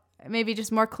about, maybe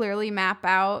just more clearly map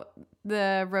out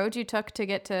the road you took to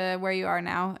get to where you are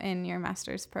now in your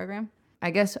master's program? I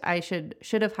guess I should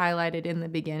have highlighted in the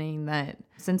beginning that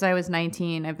since I was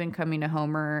 19, I've been coming to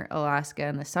Homer, Alaska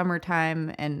in the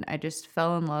summertime, and I just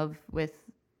fell in love with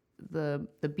the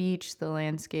beach, the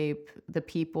landscape, the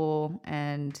people,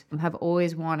 and have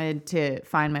always wanted to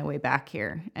find my way back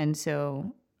here. And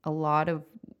so a lot of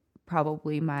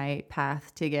probably my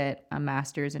path to get a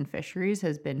master's in fisheries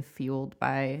has been fueled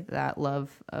by that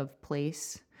love of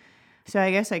place. So I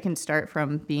guess I can start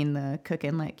from being the Cook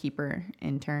Inlet Keeper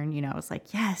intern. I was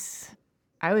like, yes.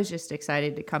 I was just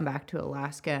excited to come back to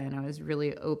Alaska, and I was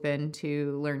really open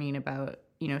to learning about,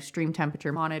 stream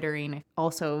temperature monitoring.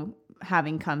 Also,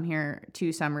 having come here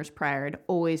 2 summers prior, I'd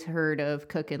always heard of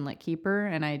Cook Inlet Keeper,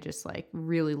 and I just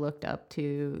really looked up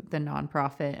to the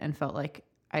nonprofit and felt like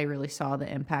I really saw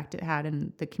the impact it had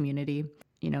in the community.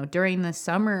 During the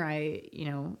summer,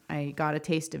 I got a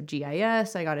taste of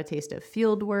GIS, I got a taste of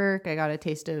field work, I got a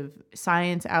taste of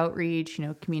science outreach,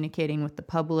 communicating with the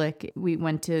public. We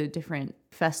went to different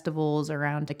festivals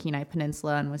around the Kenai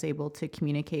Peninsula and was able to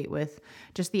communicate with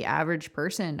just the average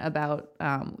person about,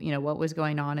 what was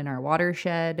going on in our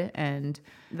watershed. And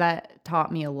that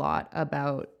taught me a lot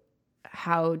about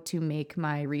how to make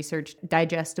my research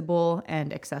digestible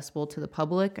and accessible to the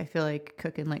public. I feel like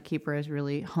Cook Inlet Keeper has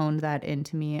really honed that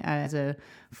into me as a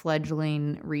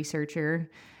fledgling researcher.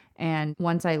 And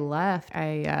once I left,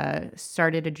 I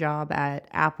started a job at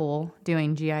Apple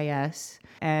doing GIS.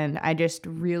 And I just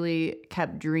really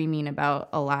kept dreaming about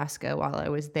Alaska while I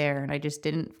was there. And I just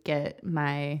didn't get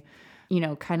my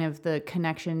kind of the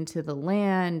connection to the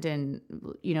land, and,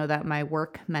 that my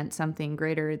work meant something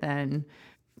greater than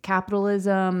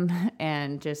capitalism,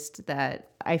 and just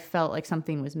that I felt like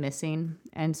something was missing.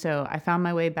 And so I found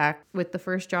my way back with the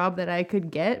first job that I could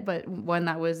get, but one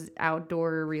that was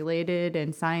outdoor related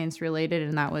and science related,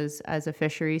 and that was as a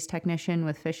fisheries technician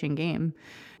with Fish and Game.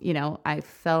 I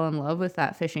fell in love with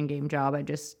that Fish and Game job.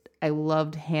 I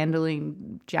loved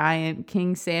handling giant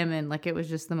king salmon. It was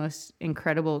just the most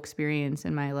incredible experience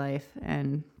in my life.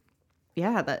 And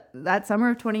yeah, that summer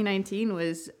of 2019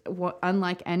 was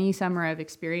unlike any summer I've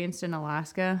experienced in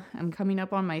Alaska. I'm coming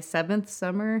up on my 7th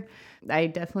summer. I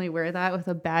definitely wear that with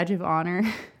a badge of honor.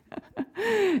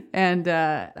 And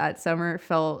that summer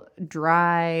felt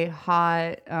dry,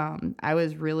 hot. I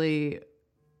was really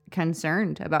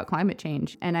concerned about climate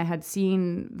change. And I had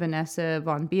seen Vanessa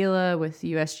Von Biela with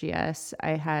USGS.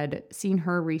 I had seen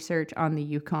her research on the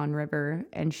Yukon River,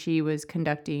 and she was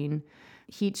conducting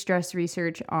heat stress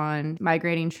research on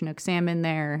migrating Chinook salmon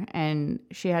there. And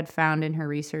she had found in her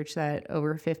research that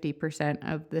over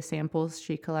 50% of the samples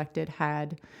she collected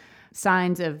had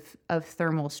signs of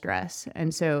thermal stress.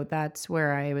 And so that's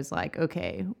where I was like,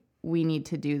 okay, we need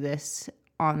to do this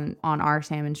on our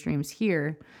salmon streams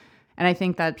here. And I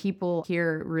think that people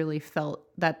here really felt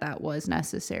that was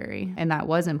necessary and that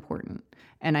was important.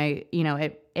 And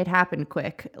it happened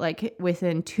quick.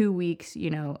 Within 2 weeks,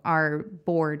 our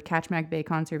board, Kachemak Bay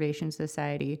Conservation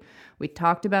Society, we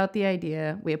talked about the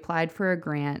idea, we applied for a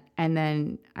grant, and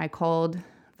then I called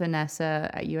Vanessa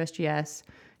at USGS.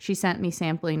 She sent me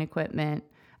sampling equipment.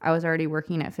 I was already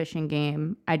working at Fish and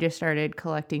Game. I just started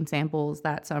collecting samples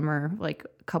that summer, a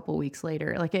couple weeks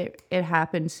later. It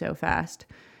happened so fast.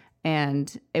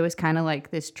 And it was kind of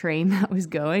like this train that was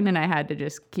going, and I had to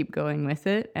just keep going with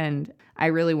it. And I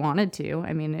really wanted to.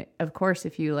 I mean, of course,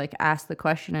 if you ask the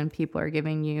question and people are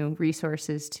giving you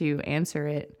resources to answer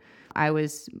it, I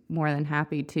was more than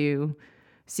happy to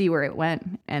see where it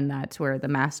went. And that's where the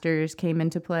masters came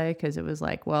into play, because it was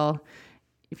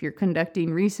if you're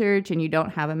conducting research and you don't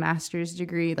have a master's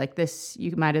degree like this,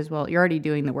 you might as well, you're already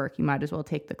doing the work. You might as well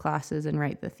take the classes and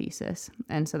write the thesis.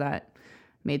 And so that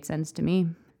made sense to me.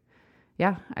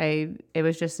 Yeah, it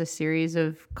was just a series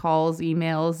of calls,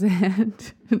 emails,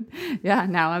 and yeah,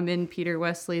 now I'm in Peter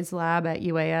Wesley's lab at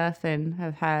UAF and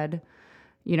have had,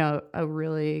 a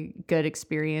really good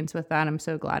experience with that. I'm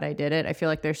so glad I did it. I feel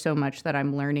like there's so much that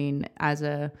I'm learning as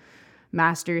a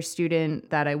master's student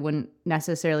that I wouldn't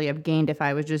necessarily have gained if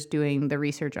I was just doing the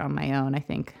research on my own. I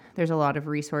think there's a lot of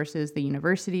resources the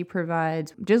university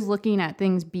provides, just looking at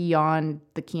things beyond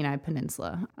the Kenai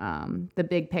Peninsula, the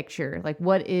big picture. Like,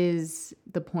 what is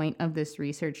the point of this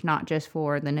research, not just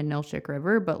for the Ninilchik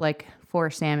River, but like for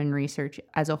salmon research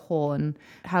as a whole? And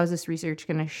how is this research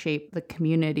going to shape the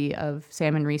community of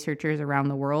salmon researchers around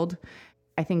the world?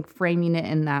 I think framing it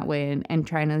in that way and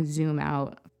trying to zoom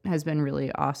out has been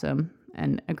really awesome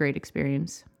and a great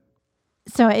experience.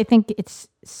 So I think it's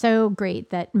so great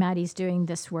that Maddie's doing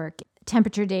this work.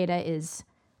 Temperature data is,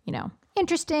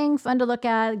 interesting, fun to look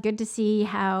at, good to see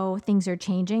how things are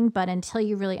changing. But until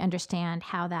you really understand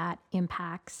how that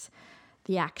impacts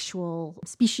the actual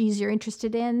species you're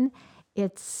interested in,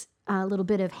 it's a little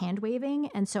bit of hand waving.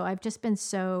 And so I've just been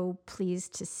so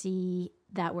pleased to see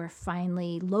that we're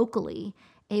finally locally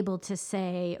able to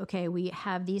say, okay, we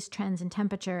have these trends in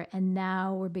temperature, and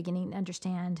now we're beginning to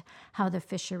understand how the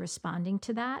fish are responding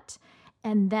to that.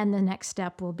 And then the next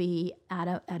step will be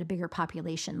at a bigger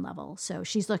population level. So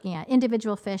she's looking at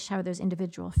individual fish, how are those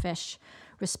individual fish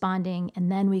responding, and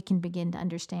then we can begin to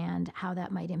understand how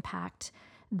that might impact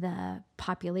the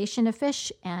population of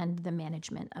fish and the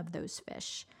management of those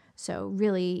fish. So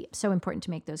really so important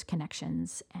to make those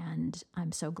connections, and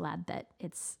I'm so glad that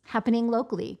it's happening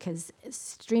locally because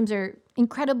streams are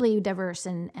incredibly diverse,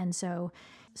 and so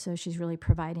she's really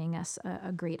providing us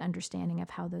a great understanding of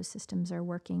how those systems are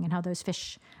working and how those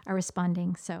fish are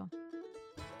responding. So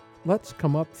let's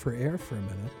come up for air for a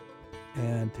minute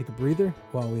and take a breather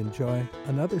while we enjoy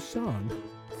another song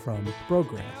from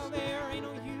Brogress.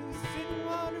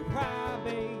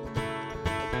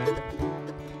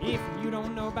 If you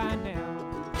don't know by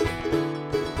now,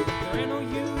 there ain't no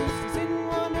use to sit and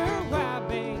wonder why,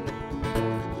 babe.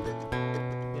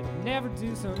 It'll never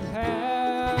do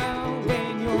somehow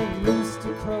when your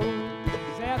rooster crows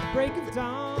at the break of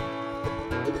dawn.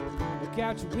 Look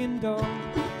out your window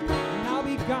and I'll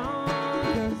be gone,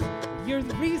 'cause you're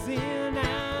the reason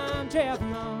I'm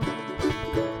traveling on.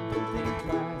 Don't think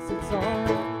twice, it's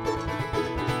alright.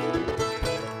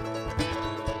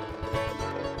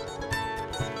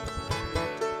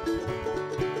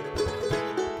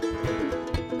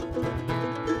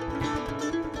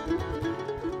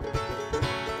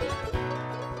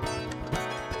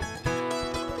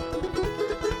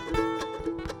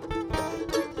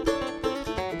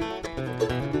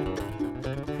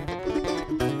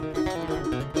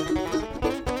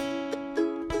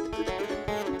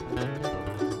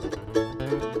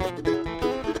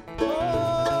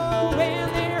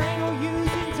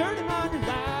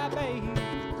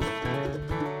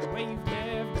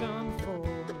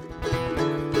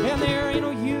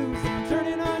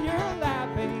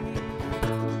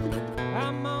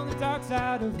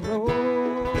 Side of the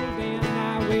road, and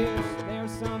I wish there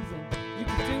was something you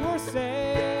could do or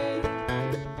say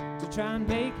to try and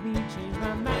make me change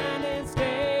my mind and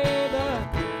stay.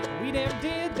 But we never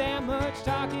did that much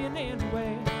talking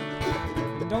anyway.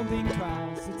 Don't think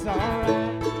twice, it's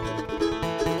alright.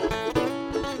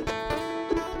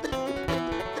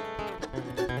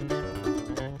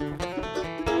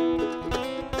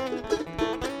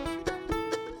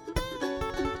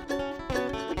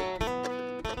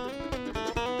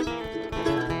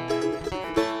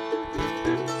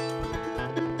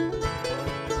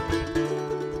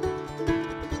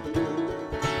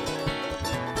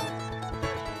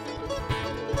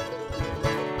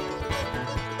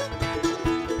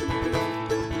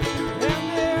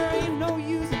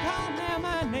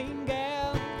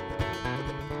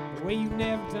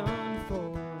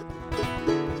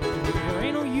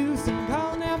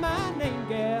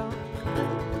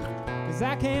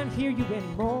 I can't hear you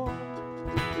anymore.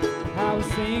 I was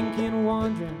thinking,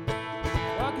 wandering,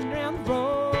 walking down the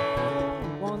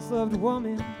road. Once loved a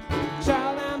woman,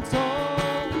 child I'm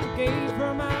told. Gave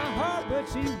her my heart, but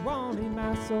she wanted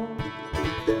my soul.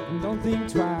 And don't think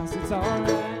twice, it's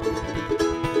alright.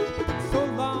 So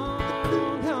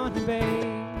long, honey, babe,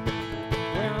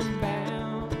 where I'm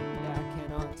bound, I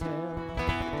cannot tell.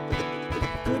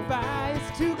 Goodbye,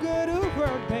 it's too good a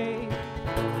word, babe.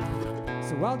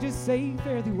 So I'll just say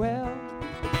fare thee well.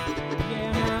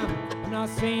 Yeah, now, I'm not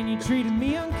saying you treated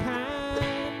me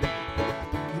unkind.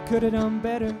 You could have done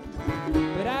better.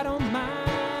 but I don't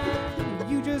mind.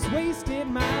 You just wasted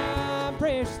my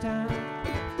precious time,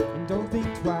 and don't think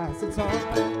twice, it's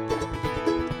alright.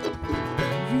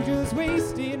 You just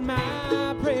wasted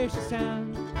my precious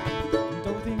time, and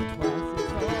don't think twice,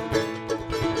 it's alright.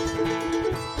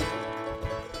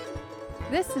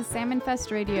 This is Salmon Fest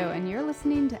Radio, and you're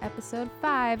listening to episode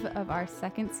 5 of our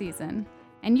second season.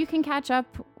 And you can catch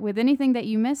up with anything that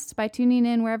you missed by tuning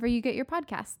in wherever you get your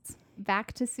podcasts.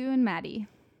 Back to Sue and Maddie.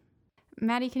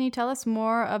 Maddie, can you tell us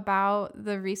more about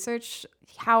the research?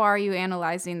 How are you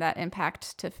analyzing that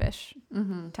impact to fish,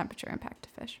 temperature impact to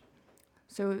fish?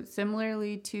 So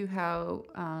similarly to how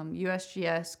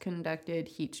USGS conducted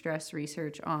heat stress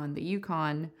research on the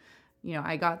Yukon,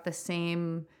 I got the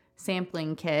same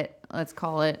sampling kit, let's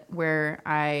call it, where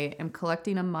I am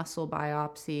collecting a muscle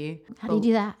biopsy. How do you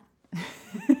do that?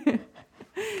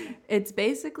 It's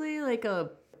basically like a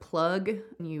plug.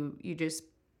 You just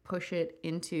push it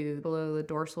into below the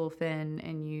dorsal fin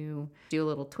and you do a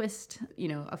little twist.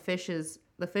 The fish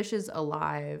is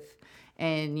alive,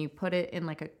 and you put it in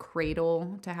like a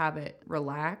cradle to have it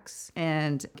relax,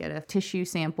 and get a tissue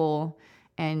sample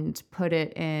and put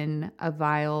it in a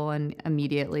vial and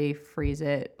immediately freeze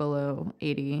it below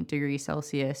 80 degrees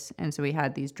Celsius. And so we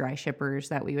had these dry shippers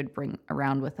that we would bring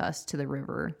around with us to the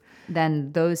river.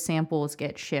 Then those samples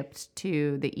get shipped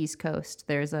to the East Coast.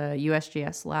 There's a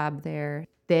USGS lab there.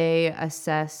 They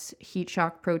assess heat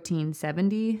shock protein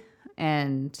 70,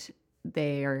 and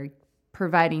they are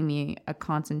providing me a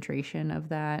concentration of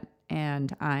that.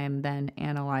 And I'm then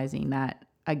analyzing that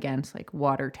against like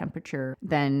water temperature,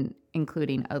 then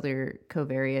including other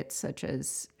covariates such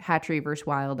as hatchery versus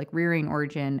wild, like rearing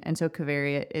origin. And so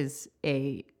covariate is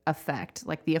the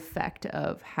effect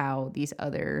of how these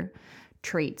other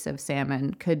traits of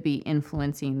salmon could be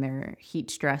influencing their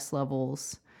heat stress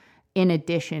levels in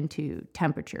addition to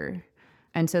temperature.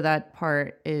 And so that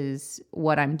part is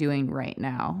what I'm doing right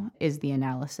now, is the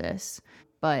analysis.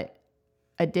 But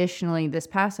additionally, this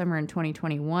past summer in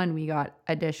 2021, we got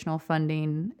additional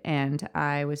funding, and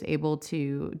I was able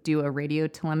to do a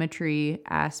radiotelemetry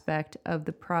aspect of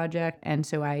the project. And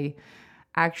so I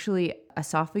actually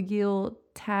esophageal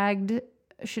tagged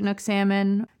Chinook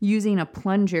salmon using a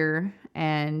plunger,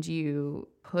 and you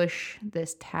push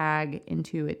this tag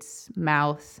into its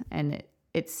mouth and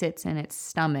it sits in its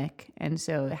stomach. And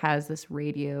so it has this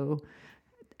radio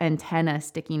antenna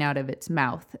sticking out of its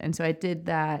mouth. And so I did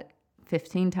that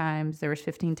 15 times. There was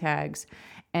 15 tags,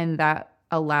 and that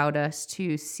allowed us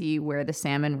to see where the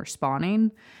salmon were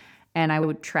spawning. And I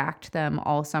would track them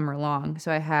all summer long.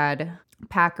 So I had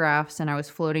pack rafts, and I was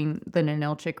floating the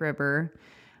Ninilchik River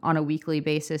on a weekly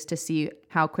basis to see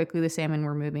how quickly the salmon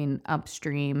were moving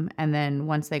upstream. And then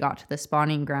once they got to the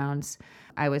spawning grounds,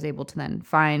 I was able to then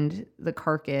find the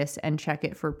carcass and check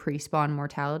it for pre-spawn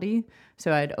mortality.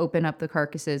 So I'd open up the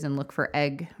carcasses and look for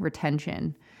egg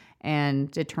retention and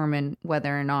determine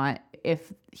whether or not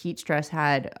if heat stress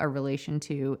had a relation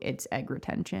to its egg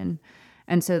retention.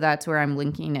 And so that's where I'm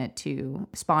linking it to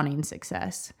spawning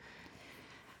success.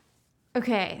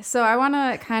 Okay, so I want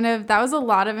to that was a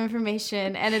lot of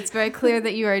information, and it's very clear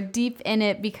that you are deep in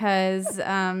it because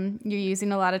you're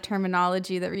using a lot of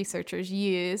terminology that researchers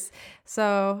use.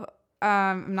 So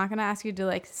I'm not going to ask you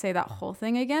to say that whole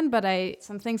thing again, but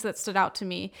some things that stood out to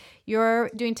me. You're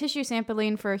doing tissue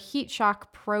sampling for heat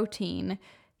shock protein.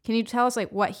 Can you tell us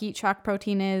what heat shock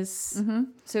protein is? Mm-hmm.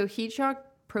 So heat shock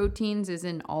proteins is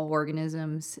in all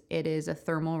organisms. It is a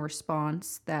thermal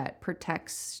response that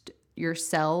protects your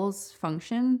cell's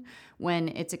function when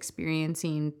it's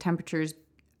experiencing temperatures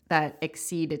that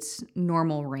exceed its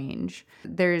normal range.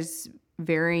 There's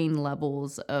varying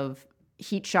levels of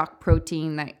heat shock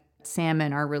protein that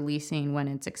salmon are releasing when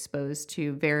it's exposed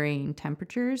to varying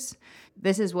temperatures.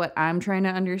 This is what I'm trying to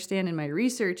understand in my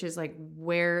research, is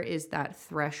where is that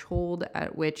threshold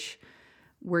at which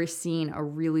we're seeing a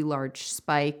really large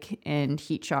spike in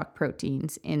heat shock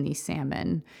proteins in these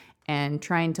salmon, and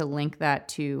trying to link that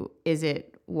to, is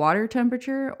it water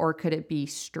temperature, or could it be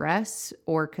stress,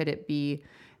 or could it be,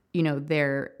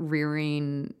 their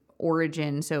rearing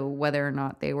origin, so whether or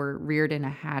not they were reared in a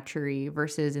hatchery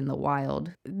versus in the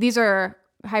wild. These are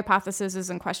hypotheses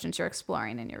and questions you're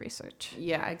exploring in your research.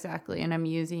 Yeah, exactly. And I'm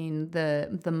using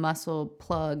the muscle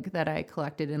plug that I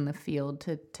collected in the field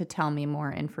to tell me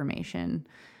more information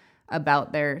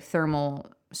about their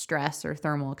thermal stress or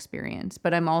thermal experience.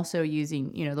 But I'm also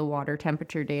using, the water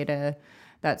temperature data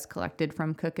that's collected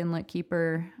from Cook Inlet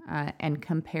Keeper and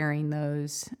comparing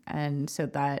those. And so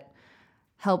that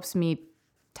helps me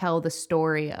tell the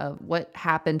story of what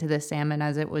happened to the salmon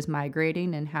as it was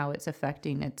migrating and how it's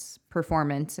affecting its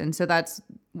performance. And so that's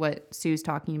what Sue's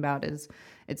talking about is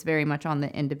it's very much on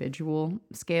the individual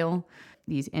scale,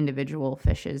 these individual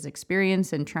fishes'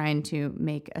 experience, and trying to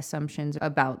make assumptions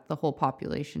about the whole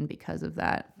population because of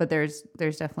that. But there's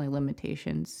definitely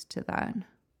limitations to that.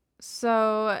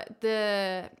 So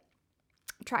the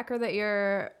tracker that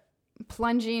you're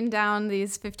plunging down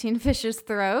these 15 fishes'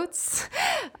 throats,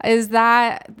 is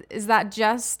that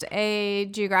just a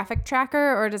geographic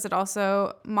tracker, or does it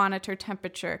also monitor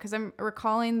temperature? Because I'm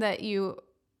recalling that you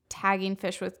tagging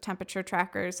fish with temperature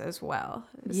trackers as well.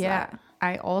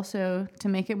 I also, to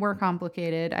make it more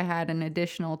complicated, I had an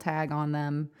additional tag on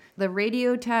them. The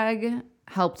radio tag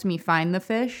helped me find the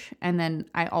fish, and then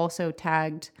I also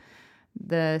tagged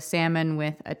the salmon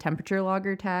with a temperature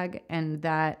logger tag, and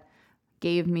that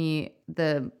gave me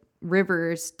the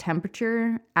river's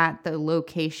temperature at the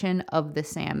location of the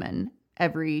salmon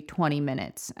every 20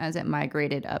 minutes as it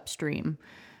migrated upstream.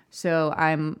 So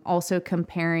I'm also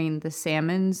comparing the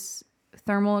salmon's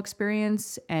thermal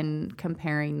experience and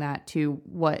comparing that to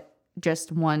what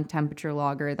just one temperature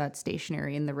logger that's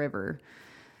stationary in the river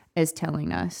is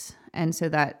telling us. And so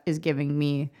that is giving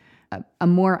me a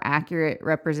more accurate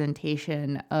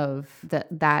representation of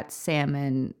that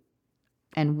salmon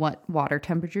and what water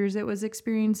temperatures it was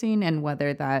experiencing and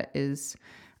whether that is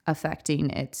affecting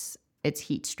its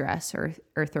heat stress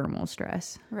or thermal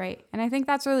stress. Right. And I think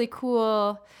that's really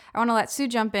cool. I want to let Sue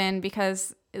jump in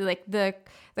because like the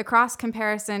cross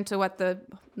comparison to what the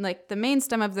main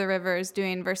stem of the river is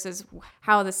doing versus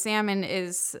how the salmon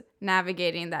is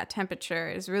navigating that temperature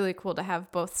is really cool to have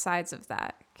both sides of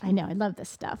that. I know. I love this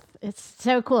stuff. It's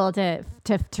so cool to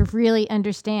really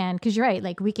understand, because you're right.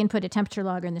 Like, we can put a temperature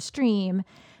logger in the stream,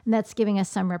 and that's giving us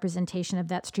some representation of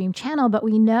that stream channel. But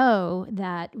we know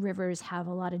that rivers have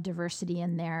a lot of diversity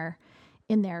in their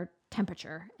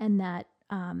temperature, and that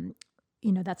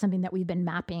that's something that we've been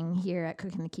mapping here at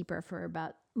Cook and the Keeper for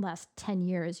about last 10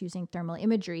 years using thermal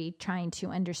imagery, trying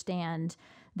to understand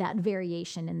that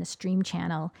variation in the stream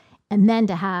channel, and then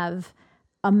to have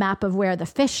a map of where the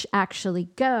fish actually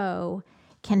go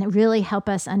can really help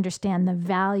us understand the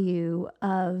value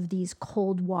of these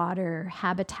cold water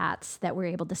habitats that we're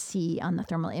able to see on the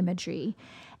thermal imagery.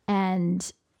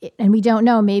 And we don't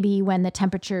know, maybe when the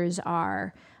temperatures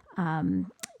are,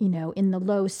 in the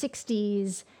low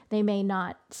 60s, they may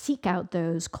not seek out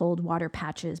those cold water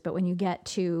patches. But when you get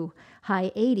to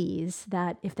high 80s,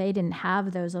 that if they didn't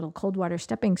have those little cold water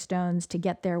stepping stones to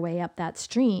get their way up that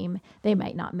stream, they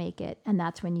might not make it. And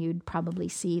that's when you'd probably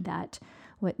see that,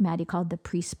 what Maddie called the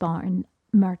pre-spawn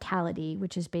mortality,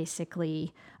 which is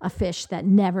basically a fish that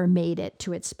never made it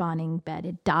to its spawning bed.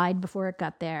 It died before it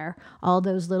got there. All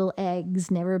those little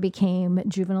eggs never became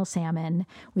juvenile salmon.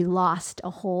 We lost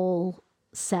a whole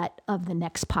set of the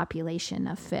next population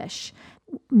of fish.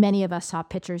 Many of us saw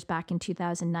pictures back in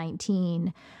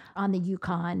 2019 on the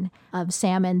Yukon of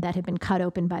salmon that had been cut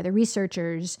open by the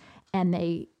researchers, and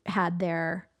they had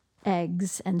their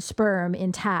eggs and sperm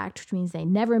intact, which means they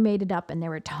never made it up, and there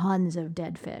were tons of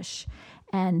dead fish.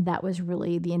 And that was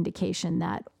really the indication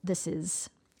that this is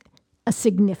a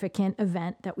significant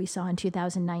event that we saw in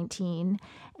 2019,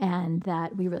 and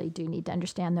that we really do need to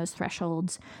understand those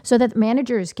thresholds so that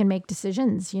managers can make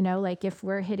decisions. Like if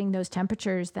we're hitting those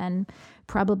temperatures, then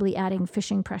probably adding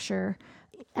fishing pressure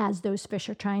as those fish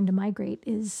are trying to migrate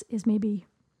is maybe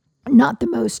not the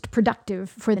most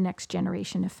productive for the next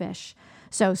generation of fish.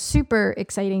 So super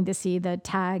exciting to see the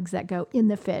tags that go in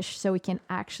the fish so we can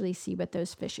actually see what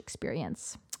those fish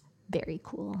experience. Very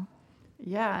cool.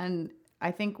 Yeah, and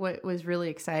I think what was really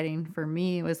exciting for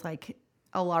me was like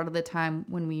a lot of the time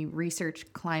when we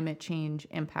research climate change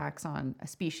impacts on a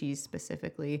species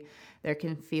specifically, there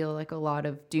can feel like a lot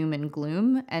of doom and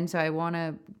gloom. And so I want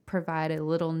to provide a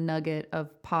little nugget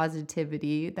of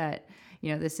positivity that,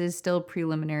 this is still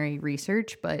preliminary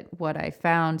research, but what I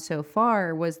found so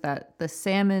far was that the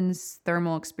salmon's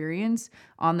thermal experience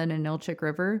on the Ninilchik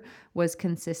River was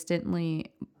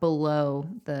consistently below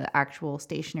the actual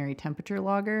stationary temperature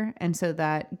logger. And so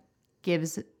that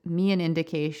gives me an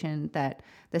indication that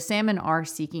the salmon are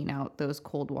seeking out those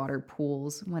cold water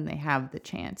pools when they have the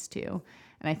chance to.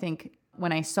 And I think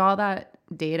when I saw that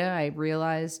data, I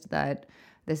realized that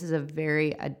this is a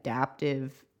very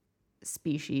adaptive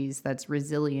species that's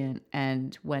resilient,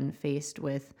 and when faced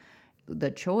with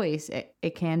the choice,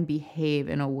 it can behave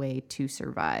in a way to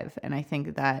survive. And I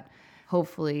think that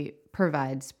hopefully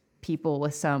provides people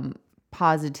with some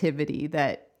positivity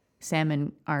that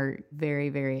salmon are very,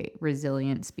 very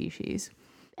resilient species.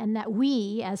 And that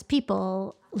we, as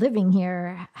people living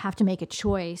here, have to make a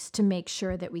choice to make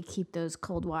sure that we keep those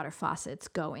cold water faucets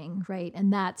going, right?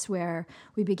 And that's where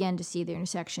we begin to see the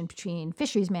intersection between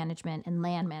fisheries management and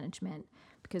land management.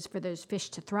 because for those fish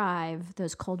to thrive,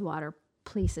 those cold water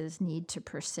places need to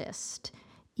persist.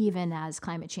 Even as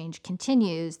climate change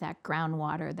continues, that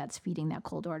groundwater that's feeding that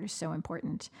cold water is so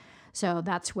important. So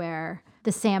that's where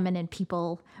the salmon and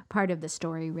people part of the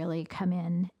story really come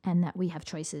in, and that we have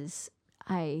choices.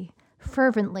 I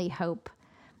fervently hope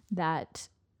that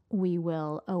we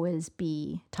will always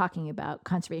be talking about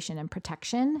conservation and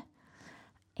protection,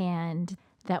 and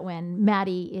that when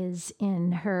Maddie is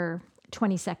in her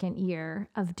 22nd year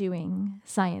of doing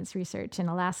science research in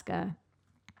Alaska,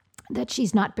 that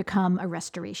she's not become a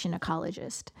restoration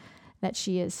ecologist, that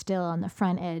she is still on the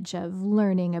front edge of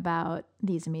learning about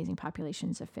these amazing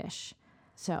populations of fish.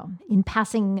 So in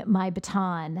passing my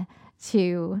baton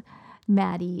to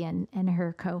Maddie and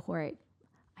her cohort,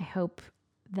 I hope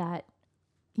that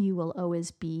you will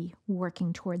always be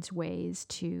working towards ways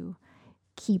to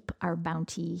keep our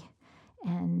bounty,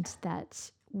 and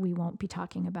that we won't be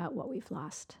talking about what we've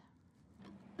lost.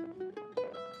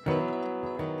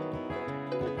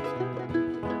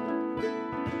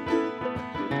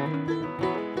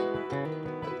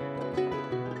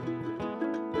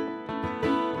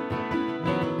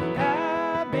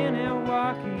 I've been out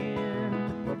walking,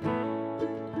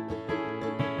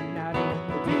 and I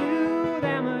don't do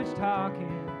that much talking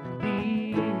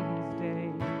these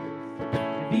days.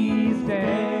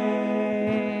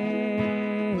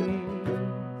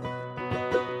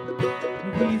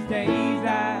 These days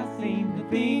I seem to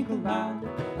think a lot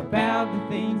about the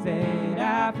things that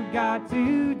I forgot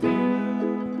to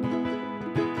do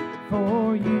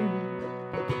for you.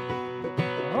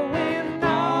 Oh, and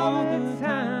all the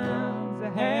times I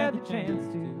had the chance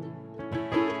to.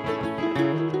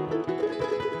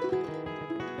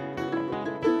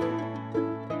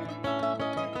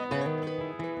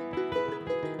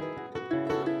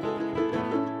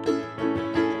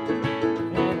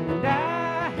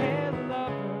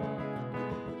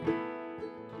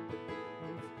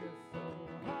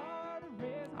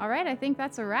 All right, I think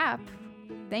that's a wrap.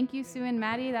 Thank you, Sue and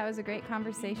Maddie. That was a great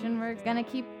conversation. We're going to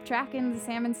keep tracking the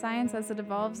salmon science as it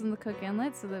evolves in the Cook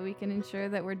Inlet so that we can ensure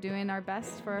that we're doing our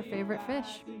best for our favorite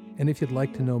fish. And if you'd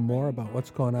like to know more about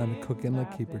what's going on at Cook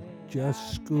Inlet Keeper,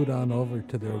 just scoot on over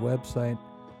to their website,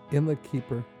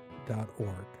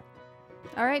 inletkeeper.org.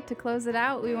 All right, to close it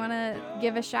out, we want to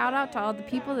give a shout out to all the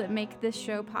people that make this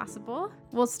show possible.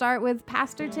 We'll start with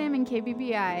Pastor Tim and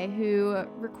KBBI, who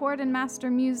record and master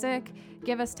music,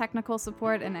 give us technical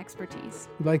support and expertise.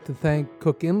 We'd like to thank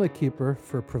Cook Inlet Keeper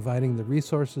for providing the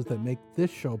resources that make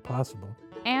this show possible.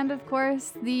 And of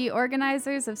course, the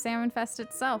organizers of Salmon Fest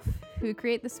itself, who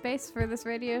create the space for this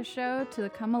radio show to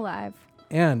come alive.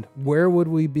 And where would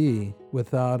we be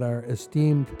without our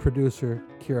esteemed producer,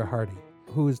 Kira Hardy,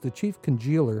 who is the chief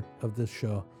congealer of this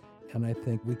show, and I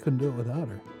think we couldn't do it without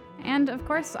her. And of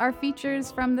course, our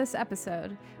features from this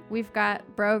episode. We've got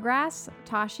Brograss,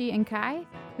 Tashi, and Kai,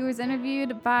 who was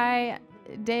interviewed by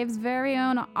Dave's very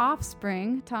own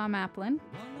offspring, Tom Applin.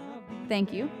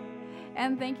 Thank you.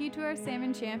 And thank you to our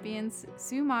salmon champions,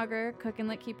 Sue Mauger, Cook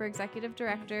Inlet Keeper Executive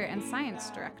Director and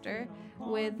Science Director,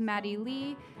 with Maddie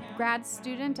Lee, grad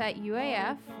student at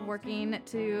UAF, working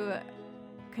to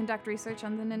conduct research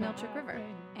on the Ninilchik River.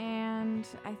 And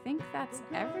I think that's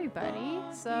everybody,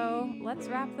 so let's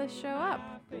wrap this show up.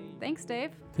 Thanks,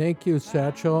 Dave. Thank you,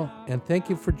 Satchel, and thank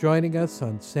you for joining us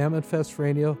on Salmon Fest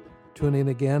Radio. Tune in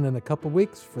again in a couple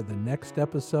weeks for the next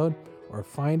episode, or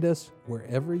find us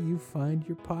wherever you find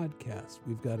your podcasts.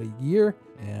 We've got a year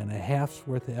and a half's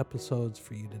worth of episodes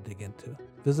for you to dig into.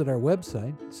 Visit our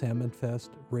website,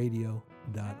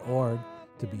 salmonfestradio.org,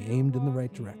 to be aimed in the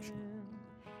right direction.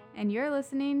 And you're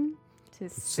listening to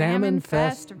Salmon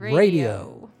Fest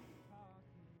Radio.